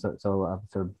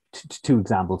 So two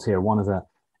examples here. One is a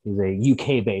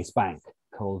UK-based bank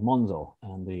called Monzo,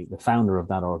 and the founder of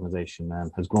that organization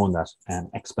has grown that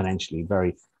exponentially,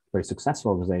 very, very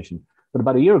successful organization. But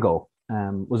about a year ago,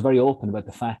 was very open about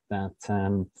the fact that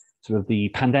sort of the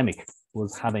pandemic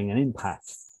was having an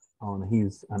impact on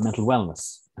his mental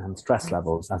wellness and stress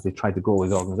levels as they tried to grow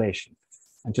his organization,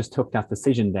 and just took that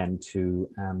decision then to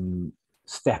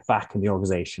step back in the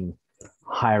organization,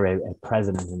 hire a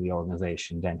president in the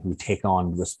organization then who take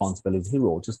on the responsibilities he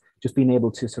role, just being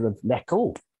able to sort of let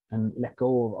go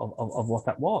of what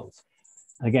that was.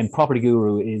 And again, Property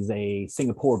Guru is a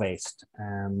Singapore-based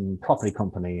property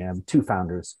company, two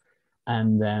founders.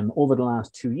 And over the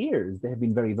last 2 years, they have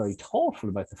been very, very thoughtful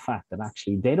about the fact that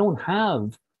actually they don't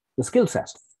have the skill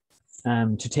set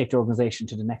to take the organization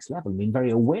to the next level, being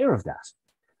very aware of that.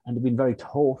 And they've been very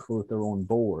thoughtful with their own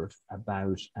board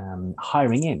about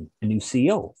hiring in a new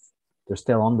CEO. They're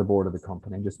still on the board of the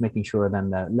company, just making sure then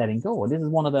that letting go. This is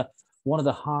one of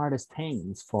the hardest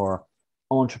things for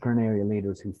entrepreneurial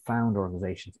leaders who found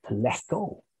organizations to let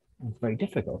go. It's very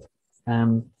difficult.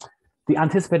 The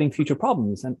anticipating future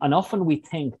problems. And often we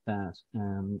think that,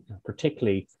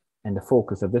 particularly in the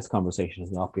focus of this conversation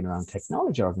has not been around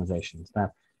technology organizations,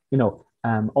 that,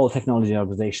 all technology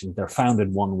organizations, they're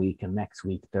founded 1 week and next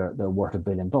week they're worth $1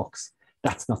 billion.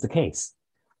 That's not the case.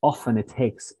 Often it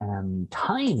takes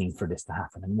timing for this to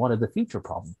happen. And what are the future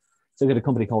problems? So we got a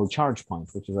company called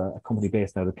ChargePoint, which is a company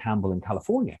based out of Campbell in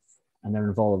California. And they're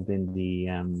involved in the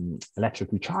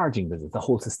electric recharging business, the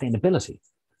whole sustainability.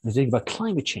 They're thinking about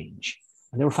climate change.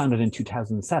 And they were founded in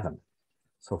 2007.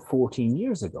 So 15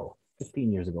 years ago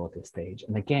at this stage.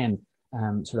 And again,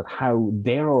 sort of how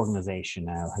their organization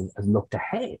now has looked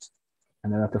ahead.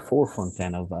 And they're at the forefront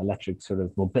then of electric sort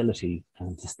of mobility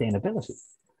and sustainability.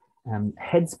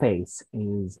 Headspace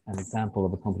is an example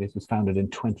of a company that was founded in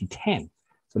 2010,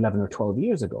 so 11 or 12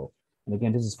 years ago. And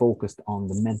again, this is focused on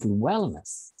the mental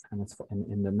wellness, and it's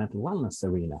in the mental wellness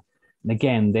arena. And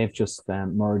again, they've just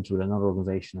merged with another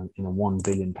organization in a £1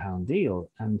 billion deal.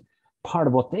 And part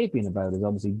of what they've been about is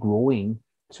obviously growing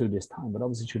through this time, but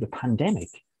obviously through the pandemic.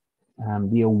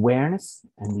 The awareness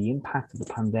and the impact of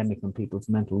the pandemic on people's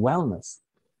mental wellness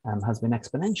has been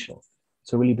exponential.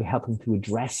 So really be helping to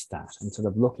address that and sort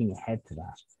of looking ahead to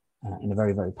that in a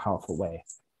very, very powerful way.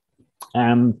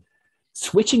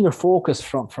 Switching your focus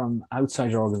from outside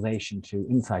your organization to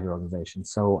inside your organization.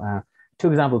 So two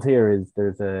examples here is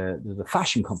there's a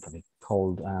fashion company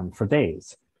called For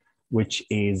Days, which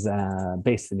is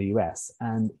based in the US,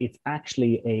 and it's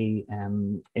actually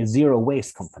a zero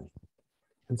waste company.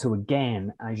 And so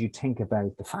again, as you think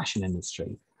about the fashion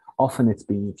industry, often it's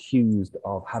been accused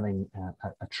of having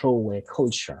a throwaway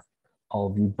culture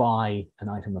of you buy an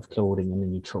item of clothing and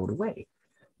then you throw it away.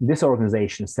 This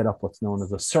organization has set up what's known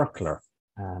as a circular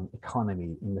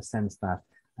economy, in the sense that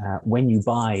when you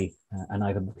buy an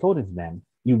item of clothing from them,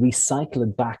 you recycle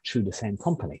it back through the same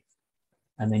company.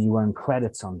 And then you earn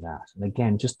credits on that. And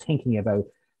again, just thinking about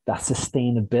that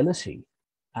sustainability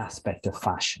aspect of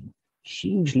fashion,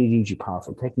 hugely, hugely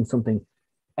powerful, taking something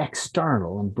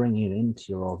external and bringing it into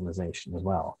your organization as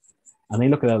well. And they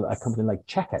look at a company like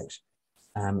Checkout.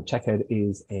 Checkout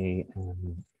is a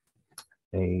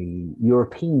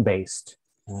European-based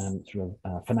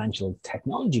financial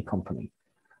technology company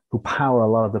who power a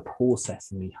lot of the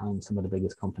processing behind some of the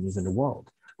biggest companies in the world.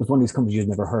 It's one of these companies you've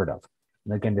never heard of.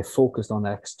 And again, they focused on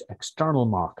the external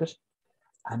market,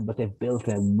 but they've built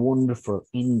a wonderful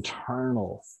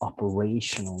internal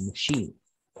operational machine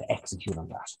to execute on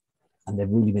that. And they've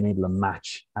really been able to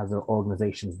match, as their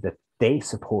organizations that they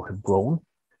support have grown,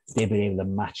 they've been able to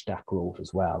match that growth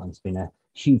as well. And it's been a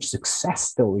huge success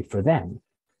story for them,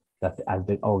 that as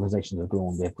the organizations have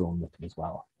grown, they've grown with them as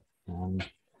well.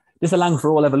 This is allowing for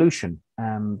all evolution.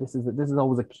 This is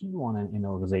always a key one in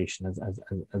organization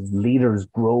as leaders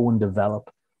grow and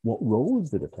develop. What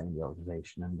roles do they play in the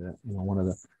organization? And one of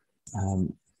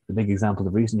the big examples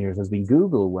of recent years has been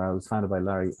Google, where it was founded by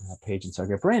Larry Page and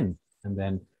Sergey Brin, and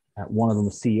then one of them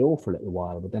was CEO for a little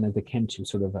while. But then as they came to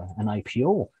sort of an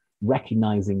IPO,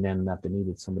 recognizing then that they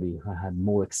needed somebody who had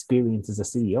more experience as a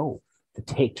CEO to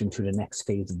take them to the next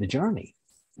phase of the journey,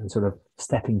 and sort of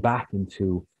stepping back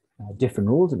into different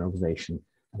roles in the organization,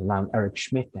 and allowing Eric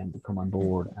Schmidt then to come on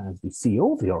board as the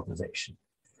CEO of the organization.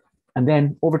 And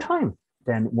then over time,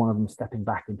 then one of them stepping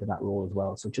back into that role as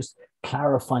well. So just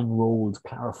clarifying roles,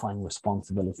 clarifying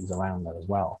responsibilities around that as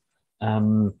well.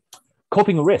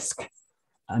 Coping with risk.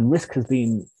 And risk has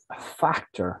been a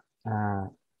factor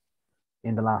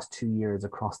in the last 2 years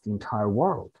across the entire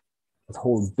world. As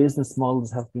whole business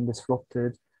models have been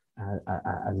disrupted,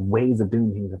 as ways of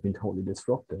doing things have been totally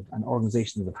disrupted, and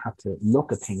organizations have had to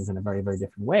look at things in a very, very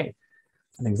different way.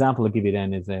 An example I'll give you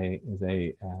then is a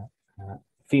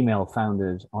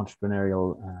female-founded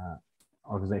entrepreneurial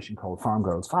organization called Farm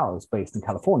Girls Farrows, based in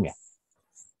California.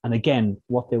 And again,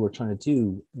 what they were trying to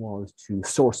do was to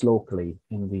source locally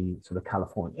in the sort of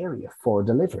California area for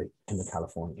delivery in the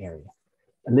California area.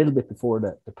 A little bit before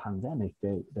the pandemic,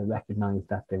 they recognized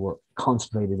that they were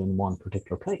concentrated in one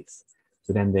particular place.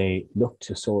 So then they looked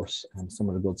to source some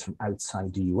of the goods from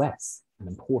outside the US and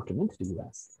import them into the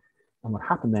US. And what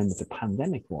happened then with the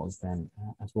pandemic was then,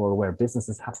 as we're aware,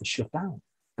 businesses had to shut down.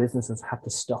 Businesses had to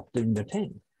stop doing their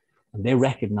thing. And they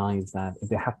recognized that if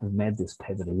they hadn't made this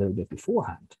pivot a little bit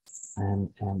beforehand, and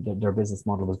their business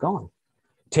model was gone.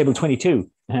 Table 22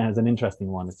 is an interesting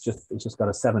one. It's just got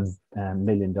a $7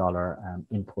 million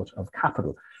input of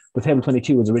capital. But Table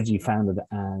 22 was originally founded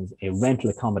as a rental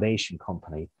accommodation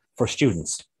company for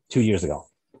students 2 years ago.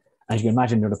 As you can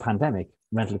imagine, during the pandemic,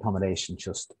 rental accommodation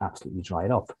just absolutely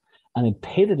dried up. And it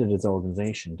pivoted its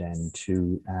organization then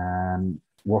to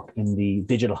work in the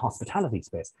digital hospitality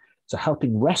space. So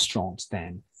helping restaurants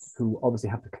then, who obviously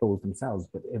have to close themselves,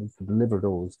 but able to deliver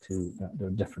those to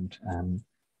their different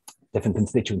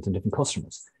constituents and different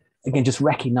customers. Again, just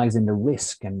recognizing the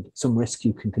risk, and some risk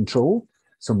you can control,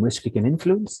 some risk you can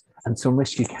influence, and some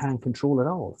risk you can't control at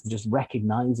all. Just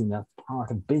recognizing that part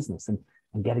of business and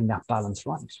getting that balance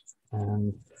right.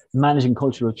 Managing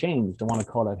cultural change, the one I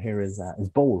call out here is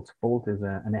Bolt. Bolt is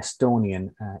an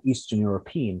Estonian, Eastern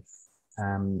European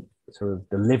sort of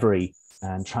delivery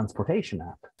and transportation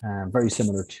app, very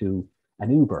similar to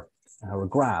an Uber or a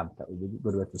Grab, that would be a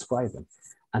good way to describe them.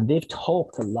 And they've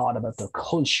talked a lot about their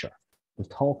culture. They've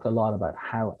talked a lot about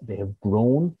how they have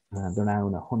grown. They're now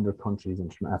in 100 countries,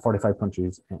 45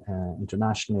 countries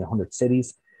internationally, 100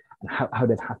 cities, and how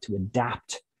they've had to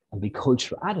adapt and be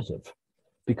culture additive,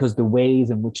 because the ways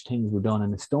in which things were done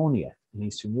in Estonia, in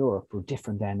Eastern Europe, were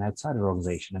different than outside their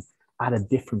organization, and added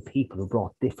different people who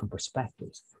brought different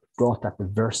perspectives, brought that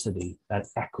diversity, that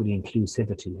equity,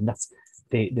 inclusivity. And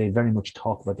they very much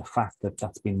talk about the fact that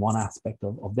that's been one aspect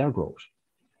of their growth.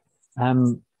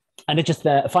 And it's just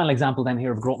a final example then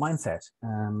here of growth mindset.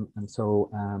 And so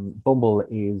Bumble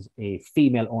is a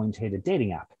female-oriented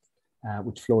dating app,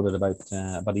 which floated about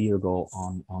a year ago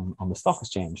on the stock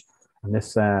exchange. And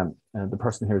this the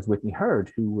person here is Whitney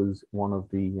Hurd, who was one of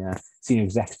the senior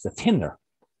executives at Tinder,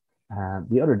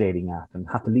 the other dating app, and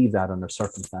had to leave that under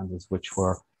circumstances which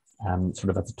were sort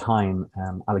of at the time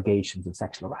allegations of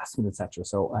sexual harassment, etc.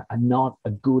 So not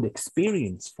a good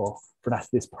experience for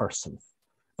this person,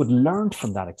 but learned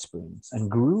from that experience and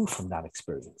grew from that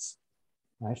experience,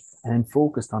 right? And then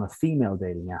focused on a female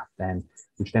dating app then,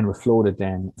 which then was floated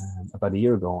then about a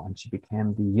year ago, and she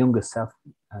became the youngest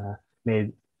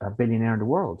self-made billionaire in the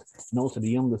world, and also the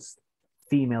youngest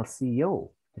female CEO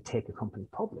to take a company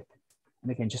public.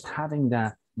 And again, just having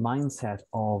that mindset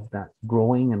of that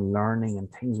growing and learning,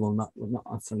 and things will not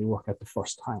necessarily work out the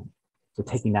first time. So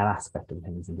taking that aspect of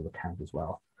things into account as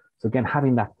well. So again,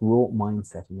 having that growth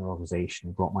mindset in your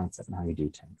organization, growth mindset in how you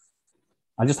do things.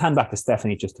 I'll just hand back to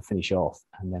Stephanie just to finish off,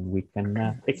 and then we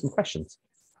can take some questions.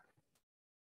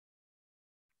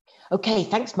 Okay,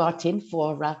 thanks, Martin,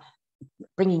 for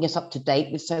bringing us up to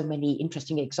date with so many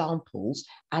interesting examples.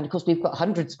 And of course, we've got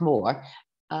hundreds more.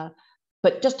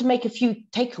 But just to make a few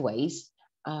takeaways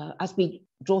as we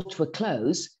draw to a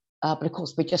close, but of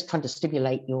course, we're just trying to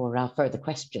stimulate your further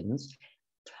questions.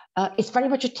 It's very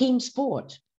much a team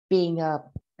sport, being an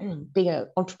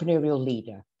entrepreneurial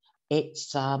leader.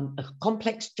 It's a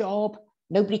complex job.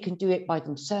 Nobody can do it by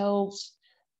themselves.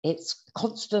 It's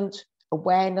constant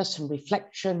awareness and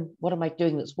reflection. What am I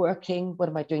doing that's working? What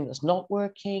am I doing that's not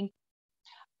working?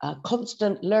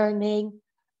 Constant learning,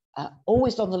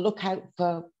 always on the lookout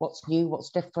for what's new, what's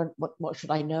different, what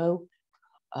should I know?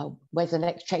 Where's the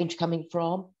next change coming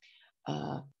from?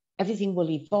 Everything will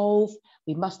evolve.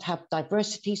 We must have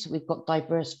diversity. So we've got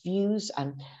diverse views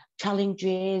and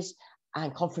challenges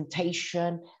and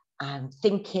confrontation and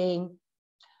thinking.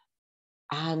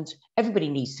 And everybody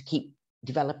needs to keep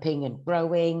developing and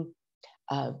growing.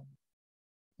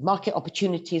 Market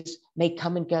opportunities may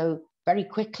come and go very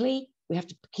quickly. We have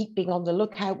to keep being on the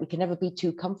lookout. We can never be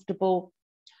too comfortable.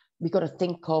 We've got to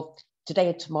think of today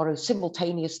and tomorrow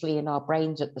simultaneously in our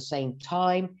brains at the same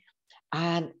time.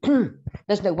 And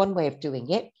there's no one way of doing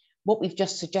it. What we've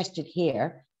just suggested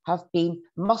here have been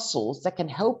muscles that can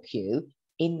help you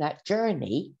in that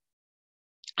journey.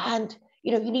 And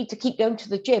you need to keep going to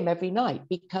the gym every night,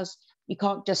 because you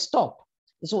can't just stop.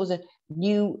 There's always a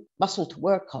new muscle to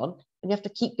work on, and you have to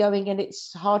keep going, and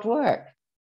it's hard work.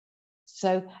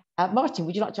 So, Martin,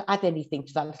 would you like to add anything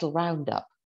to that little roundup?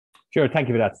 Sure, thank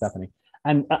you for that, Stephanie.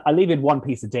 And I'll leave you with one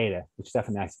piece of data, which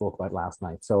Stephanie and I spoke about last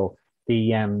night. So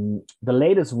The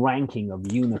latest ranking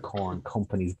of unicorn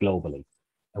companies globally,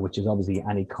 which is obviously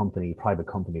any company, private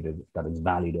company that is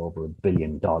valued over $1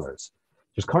 billion.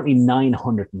 There's currently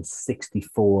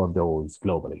 964 of those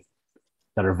globally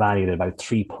that are valued at about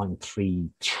 $3.3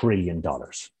 trillion.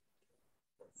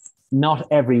 Not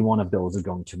every one of those are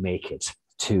going to make it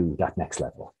to that next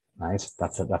level, right?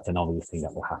 That's an obvious thing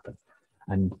that will happen.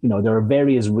 And, you know, there are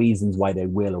various reasons why they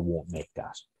will or won't make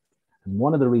that. And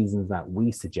one of the reasons that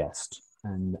we suggest,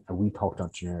 and we talk to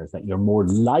entrepreneurs, that you're more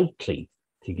likely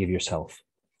to give yourself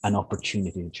an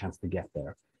opportunity, a chance to get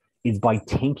there, is by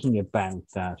thinking about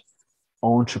that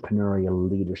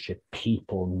entrepreneurial leadership,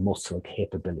 people, muscle,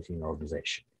 capability in your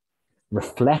organization.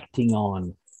 Reflecting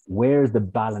on where's the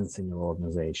balance in your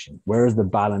organization, where's the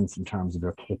balance in terms of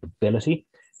your capability,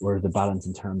 where's the balance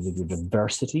in terms of your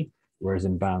diversity, where's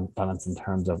in balance in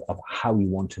terms of how you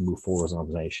want to move forward as an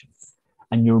organization.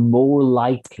 And you're more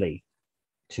likely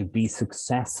to be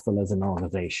successful as an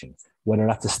organization, whether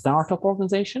that's a startup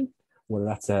organization, whether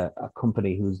that's a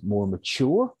company who's more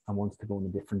mature and wants to go in a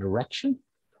different direction,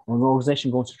 or an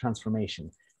organization going through transformation.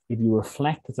 If you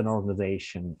reflect as an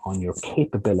organization on your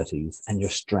capabilities and your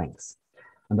strengths.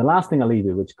 And the last thing I'll leave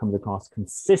you, which comes across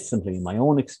consistently in my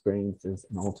own experiences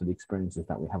and also the experiences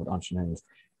that we have with entrepreneurs,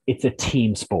 it's a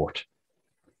team sport.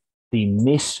 The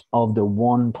myth of the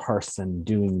one person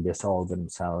doing this all by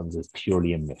themselves is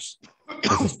purely a myth.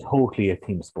 This is totally a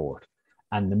team sport.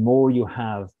 And the more you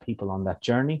have people on that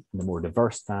journey, the more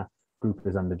diverse that group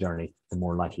is on the journey, the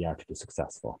more likely you are to be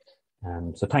successful.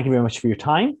 So thank you very much for your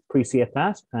time. Appreciate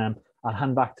that. I'll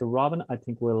hand back to Robin. I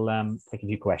think we'll take a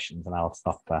few questions and I'll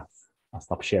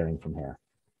stop sharing from here.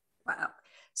 Wow.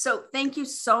 So thank you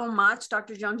so much,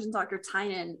 Dr. Jones and Dr.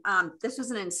 Tynan. This was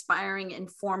an inspiring,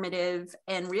 informative,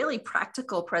 and really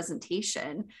practical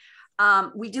presentation.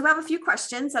 We do have a few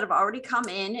questions that have already come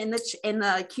in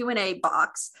the Q&A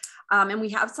box, and we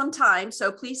have some time.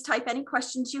 So please type any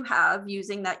questions you have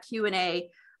using that Q&A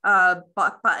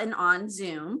button on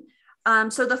Zoom.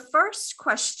 So the first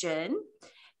question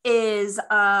is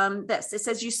this. It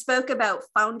says, you spoke about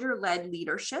founder-led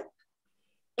leadership.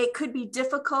 It could be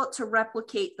difficult to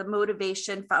replicate the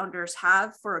motivation founders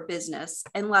have for a business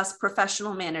unless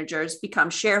professional managers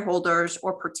become shareholders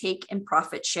or partake in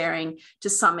profit sharing to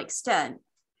some extent.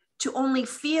 To only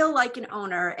feel like an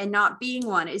owner and not being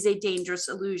one is a dangerous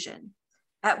illusion.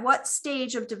 At what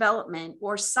stage of development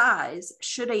or size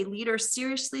should a leader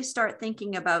seriously start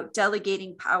thinking about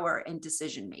delegating power and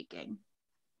decision-making?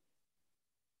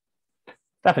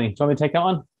 Stephanie, do you want me to take that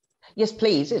one? Yes,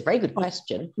 please. It's a very good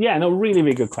question. Yeah, no, really,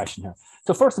 really good question here.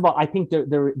 So first of all, I think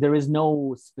there is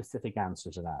no specific answer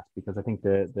to that, because I think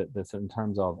the in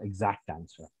terms of exact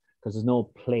answer, because there's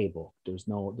no playbook, there's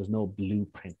no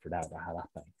blueprint for that or how that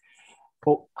thing.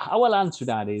 But how I'll answer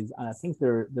that is, and I think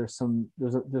there's some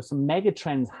mega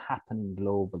trends happening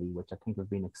globally, which I think have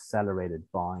been accelerated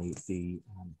by the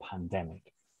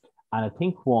pandemic. And I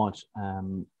think what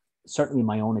certainly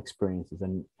my own experiences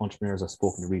and entrepreneurs I've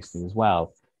spoken to recently as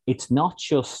well, it's not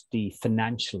just the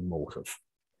financial motive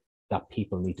that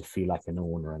people need to feel like an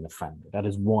owner and a founder. That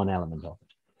is one element of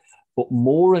it. But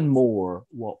more and more,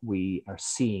 what we are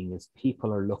seeing is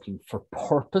people are looking for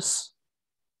purpose.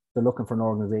 They're looking for an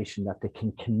organization that they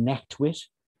can connect with.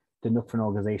 They look for an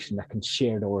organization that can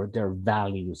share their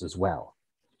values as well.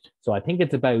 So I think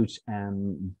it's about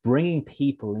bringing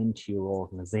people into your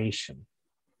organization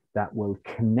that will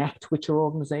connect with your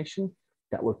organization,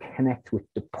 that will connect with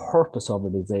the purpose of the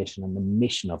organization and the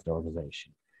mission of the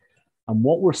organization. And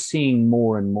what we're seeing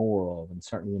more and more of, and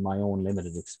certainly in my own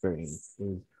limited experience,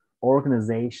 is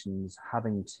organizations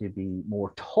having to be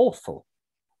more thoughtful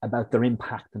about their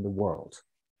impact in the world,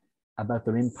 about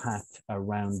their impact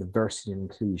around diversity and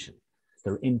inclusion,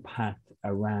 their impact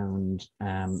around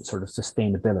sort of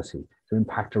sustainability, their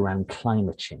impact around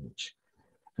climate change.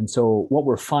 And so what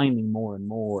we're finding more and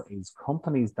more is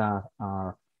companies that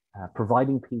are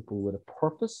providing people with a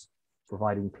purpose,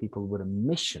 providing people with a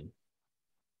mission,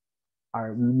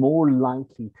 are more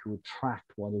likely to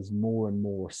attract what is more and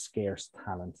more scarce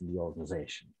talent in the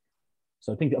organization.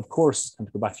 So I think, of course, and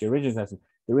to go back to your original question,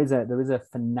 there is a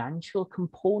financial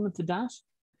component to that,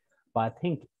 but I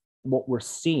think what we're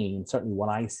seeing, and certainly what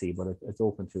I see, but it's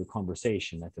open to a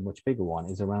conversation that's a much bigger one,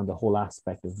 is around the whole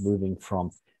aspect of moving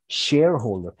from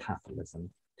shareholder capitalism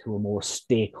to a more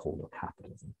stakeholder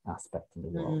capitalism aspect in the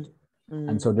world.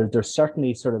 And so there's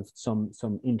certainly sort of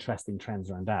some interesting trends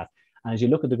around that. And as you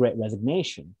look at the Great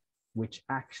Resignation, which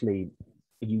actually,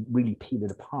 if you really peel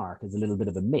it apart, is a little bit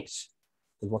of a myth.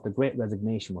 Because what the Great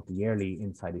Resignation, what the early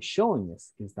insight is showing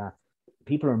us, is that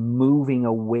people are moving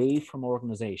away from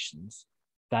organizations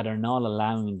that are not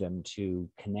allowing them to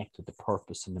connect with the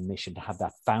purpose and the mission, to have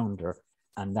that founder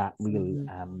and that real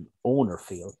owner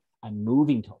feel, and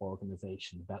moving to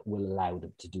organizations that will allow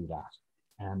them to do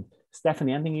that.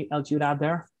 Stephanie, anything else you'd add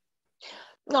there?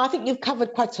 No, I think you've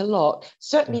covered quite a lot.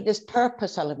 Certainly this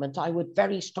purpose element, I would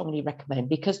very strongly recommend,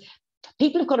 because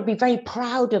people have got to be very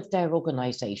proud of their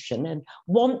organization and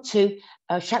want to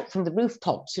shout from the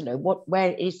rooftops, you know,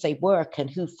 where it is they work and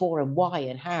who for and why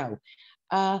and how.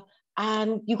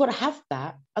 And you've got to have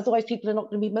that. Otherwise, people are not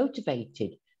going to be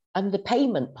motivated. And the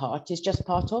payment part is just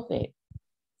part of it.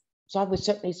 So I would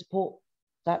certainly support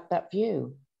that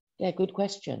view. Yeah, good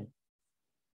question.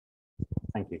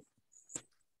 Thank you.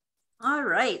 All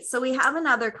right. So we have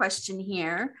another question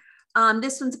here.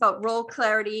 This one's about role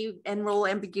clarity and role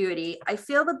ambiguity. I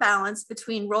feel the balance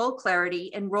between role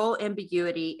clarity and role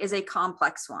ambiguity is a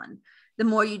complex one. The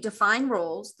more you define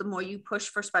roles, the more you push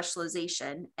for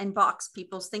specialization and box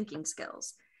people's thinking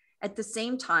skills. At the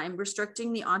same time,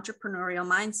 restricting the entrepreneurial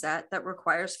mindset that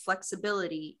requires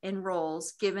flexibility in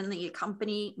roles, given the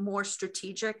company more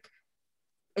strategic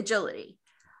agility.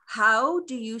 How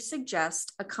do you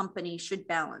suggest a company should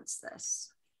balance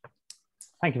this?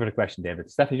 Thank you for the question,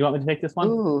 David. Stephanie, do you want me to take this one?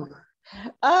 Ooh.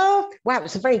 Wow,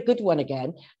 it's a very good one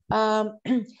again.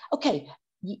 Okay,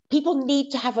 people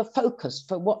need to have a focus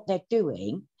for what they're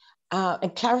doing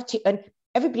and clarity, and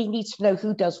everybody needs to know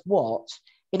who does what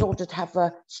in order to have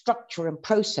a structure and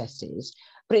processes.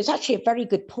 But it's actually a very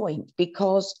good point,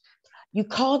 because you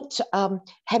can't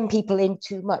hem people in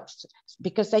too much,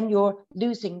 because then you're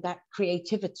losing that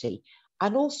creativity.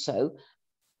 And also,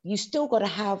 you still got to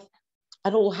have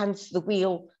an all hands to the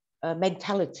wheel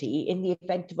mentality in the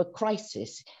event of a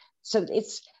crisis. So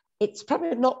it's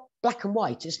probably not black and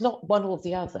white. It's not one or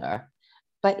the other.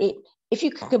 But if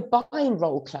you can combine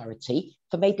role clarity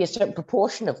for maybe a certain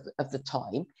proportion of the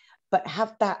time, but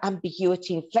have that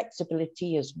ambiguity and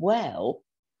flexibility as well,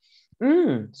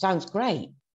 sounds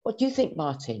great. What do you think,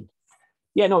 Martin?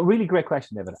 Yeah, no, really great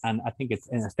question, David. And I think it's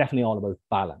definitely all about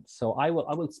balance. So I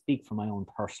will speak from my own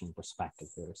personal perspective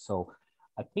here. So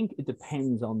I think it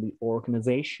depends on the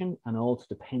organization, and also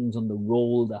depends on the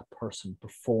role that person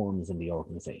performs in the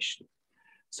organization.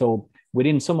 So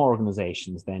within some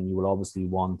organizations, then you will obviously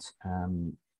want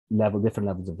different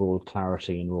levels of role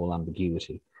clarity and role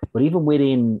ambiguity. But even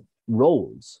within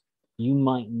roles, you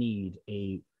might need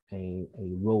a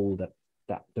role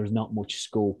that there's not much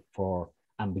scope for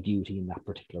ambiguity in that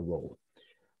particular role.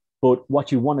 But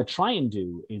what you want to try and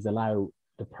do is allow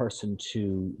the person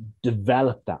to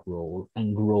develop that role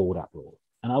and grow that role.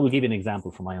 And I will give you an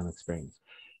example from my own experience.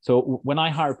 So when I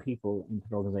hire people into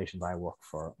the organizations I work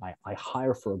for, I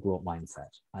hire for a growth mindset.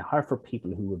 I hire for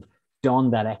people who have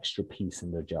done that extra piece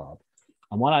in their job.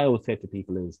 And what I always say to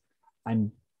people is,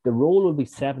 the role will be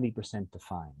 70%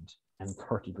 defined and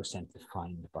 30%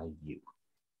 defined by you.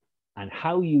 And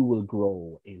how you will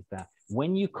grow is that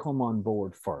when you come on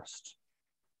board first,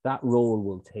 that role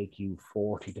will take you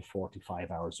 40 to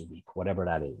 45 hours a week, whatever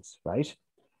that is, right?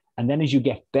 And then as you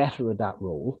get better at that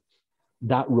role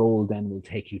then will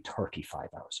take you 35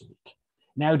 hours a week.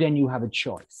 Now then you have a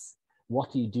choice.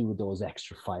 What do you do with those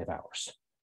extra 5 hours?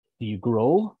 Do you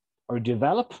grow or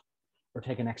develop or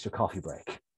take an extra coffee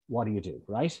break? What do you do,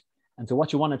 right? And so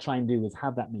what you want to try and do is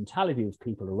have that mentality of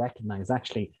people to recognize,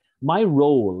 actually, my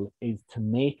role is to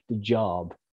make the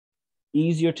job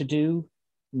easier to do,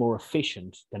 more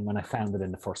efficient than when I found it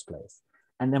in the first place.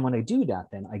 And then when I do that,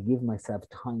 then I give myself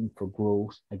time for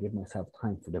growth. I give myself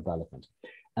time for development.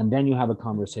 And then you have a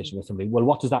conversation with somebody. Well,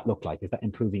 what does that look like? Is that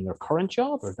improving your current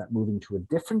job, or is that moving to a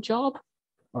different job?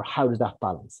 Or how does that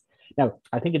balance? Now,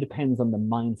 I think it depends on the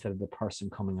mindset of the person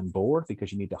coming on board,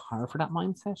 because you need to hire for that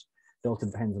mindset. It also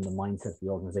depends on the mindset of the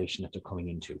organization that they're coming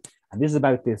into. And this is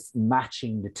about this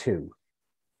matching the two.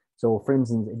 So for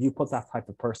instance, if you put that type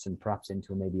of person perhaps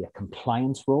into maybe a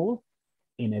compliance role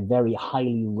in a very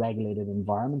highly regulated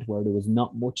environment where there was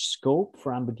not much scope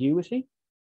for ambiguity,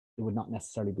 it would not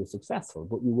necessarily be successful.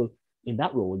 But you will, in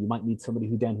that role, you might need somebody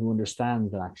who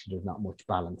understands that actually there's not much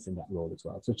balance in that role as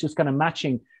well. So it's just kind of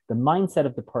matching the mindset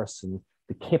of the person,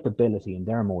 the capability and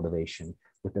their motivation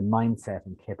with the mindset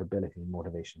and capability and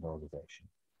motivation of the organization.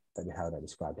 That'd be how I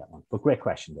describe that one. But great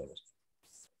question, David.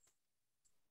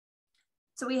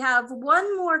 So we have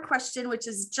one more question, which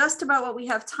is just about what we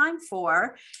have time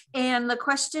for. And the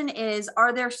question is,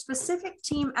 are there specific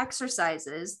team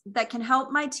exercises that can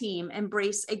help my team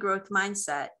embrace a growth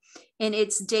mindset in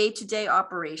its day-to-day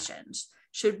operations?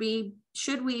 Should we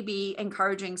be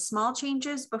encouraging small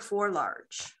changes before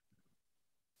large?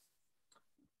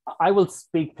 I will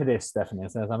speak to this, Stephanie,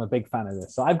 as I'm a big fan of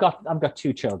this. So I've got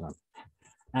 2 children.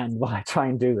 And what I try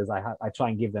and do is I try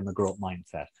and give them a growth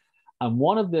mindset. And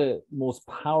one of the most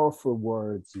powerful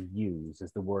words you use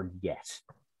is the word yet.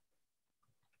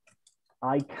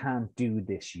 I can't do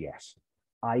this yet.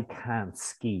 I can't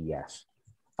ski yet.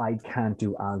 I can't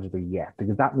do algebra yet,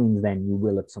 because that means then you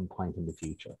will at some point in the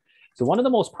future. So one of the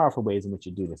most powerful ways in which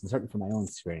you do this, and certainly from my own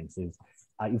experience, is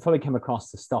you've probably come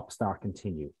across the stop, start,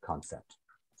 continue concept.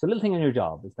 So a little thing on your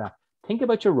job is that think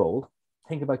about your role,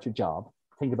 think about your job,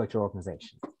 think about your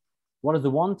organization. What is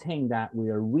the one thing that we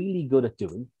are really good at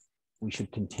doing, we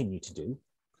should continue to do?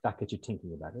 That gets you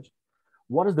thinking about it.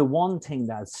 What is the one thing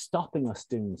that is stopping us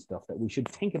doing stuff that we should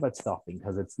think about stopping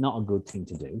because it's not a good thing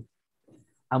to do?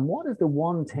 And what is the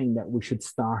one thing that we should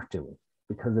start doing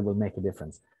because it will make a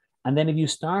difference? And then if you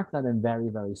start that in very,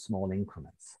 very small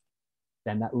increments,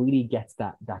 then that really gets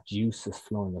that juices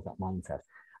flowing of that mindset.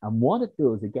 And what it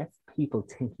does, it gets people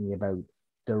thinking about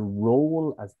their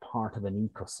role as part of an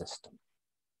ecosystem,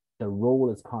 their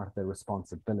role as part of their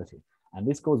responsibility. And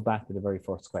this goes back to the very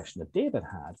first question that David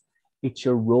had. It's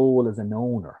your role as an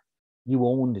owner. You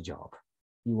own the job.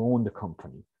 You own the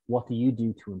company. What do you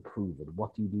do to improve it?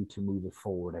 What do you do to move it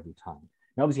forward every time?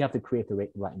 And obviously you have to create the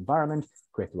right environment,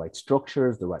 create the right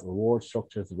structures, the right reward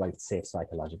structures, the right safe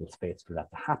psychological space for that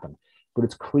to happen. But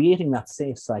it's creating that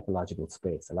safe psychological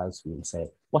space allows you to say,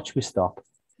 what should we stop?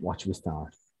 What should we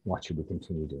start? What should we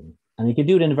continue doing? And you can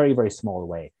do it in a very, very small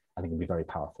way. I think it'd be very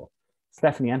powerful.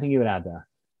 Stephanie, anything you would add there?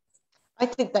 I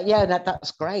think that, yeah,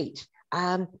 that's great.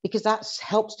 Because that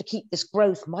helps to keep this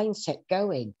growth mindset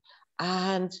going.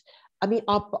 And I mean,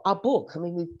 our book, I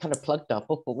mean, we've kind of plugged our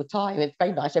book all the time. It's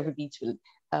very nice everybody to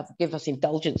give us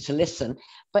indulgence to listen.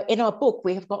 But in our book,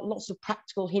 we have got lots of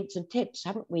practical hints and tips,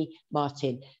 haven't we,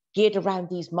 Martin, geared around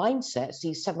these mindsets,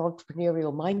 these 7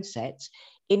 entrepreneurial mindsets,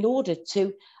 in order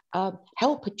to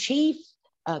help achieve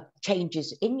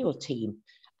changes in your team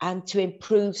and to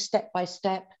improve step by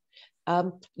step.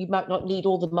 You might not need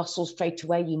all the muscles straight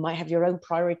away. You might have your own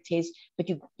priorities, but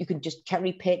you can just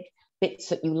cherry pick bits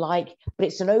that you like. But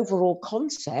it's an overall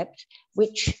concept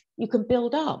which you can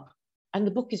build up. And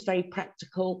the book is very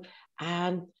practical.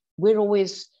 And we're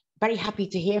always very happy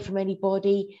to hear from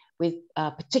anybody with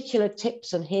particular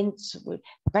tips and hints. We're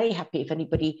very happy if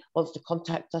anybody wants to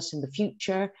contact us in the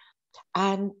future.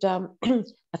 And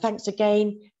thanks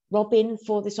again, Robin,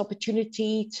 for this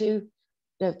opportunity to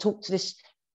talk to this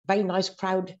very nice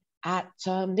crowd at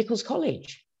Nichols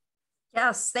College.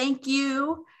 Yes, thank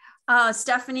you,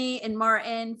 Stephanie and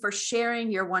Martin, for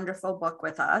sharing your wonderful book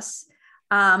with us.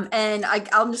 And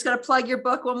I'm just going to plug your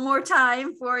book one more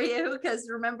time for you, because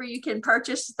remember, you can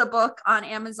purchase the book on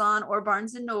Amazon or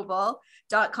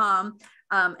barnesandnoble.com.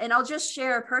 And I'll just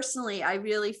share personally, I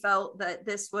really felt that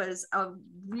this was a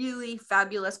really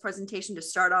fabulous presentation to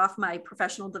start off my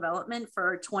professional development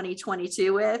for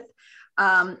 2022 with.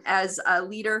 As a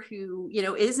leader who,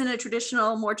 is in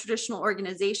a more traditional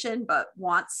organization, but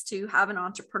wants to have an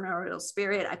entrepreneurial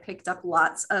spirit, I picked up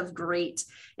lots of great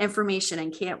information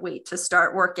and can't wait to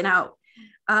start working out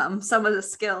some of the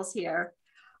skills here.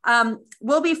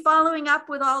 We'll be following up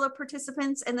with all the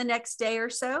participants in the next day or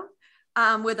so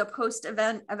with a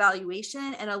post-event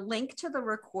evaluation and a link to the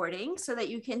recording so that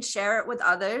you can share it with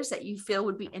others that you feel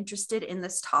would be interested in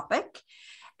this topic.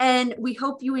 And we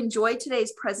hope you enjoyed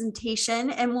today's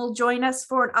presentation and will join us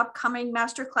for an upcoming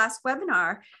masterclass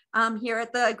webinar here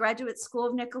at the Graduate School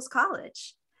of Nichols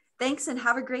College. Thanks and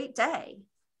have a great day.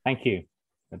 Thank you.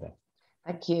 Good day.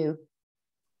 Thank you.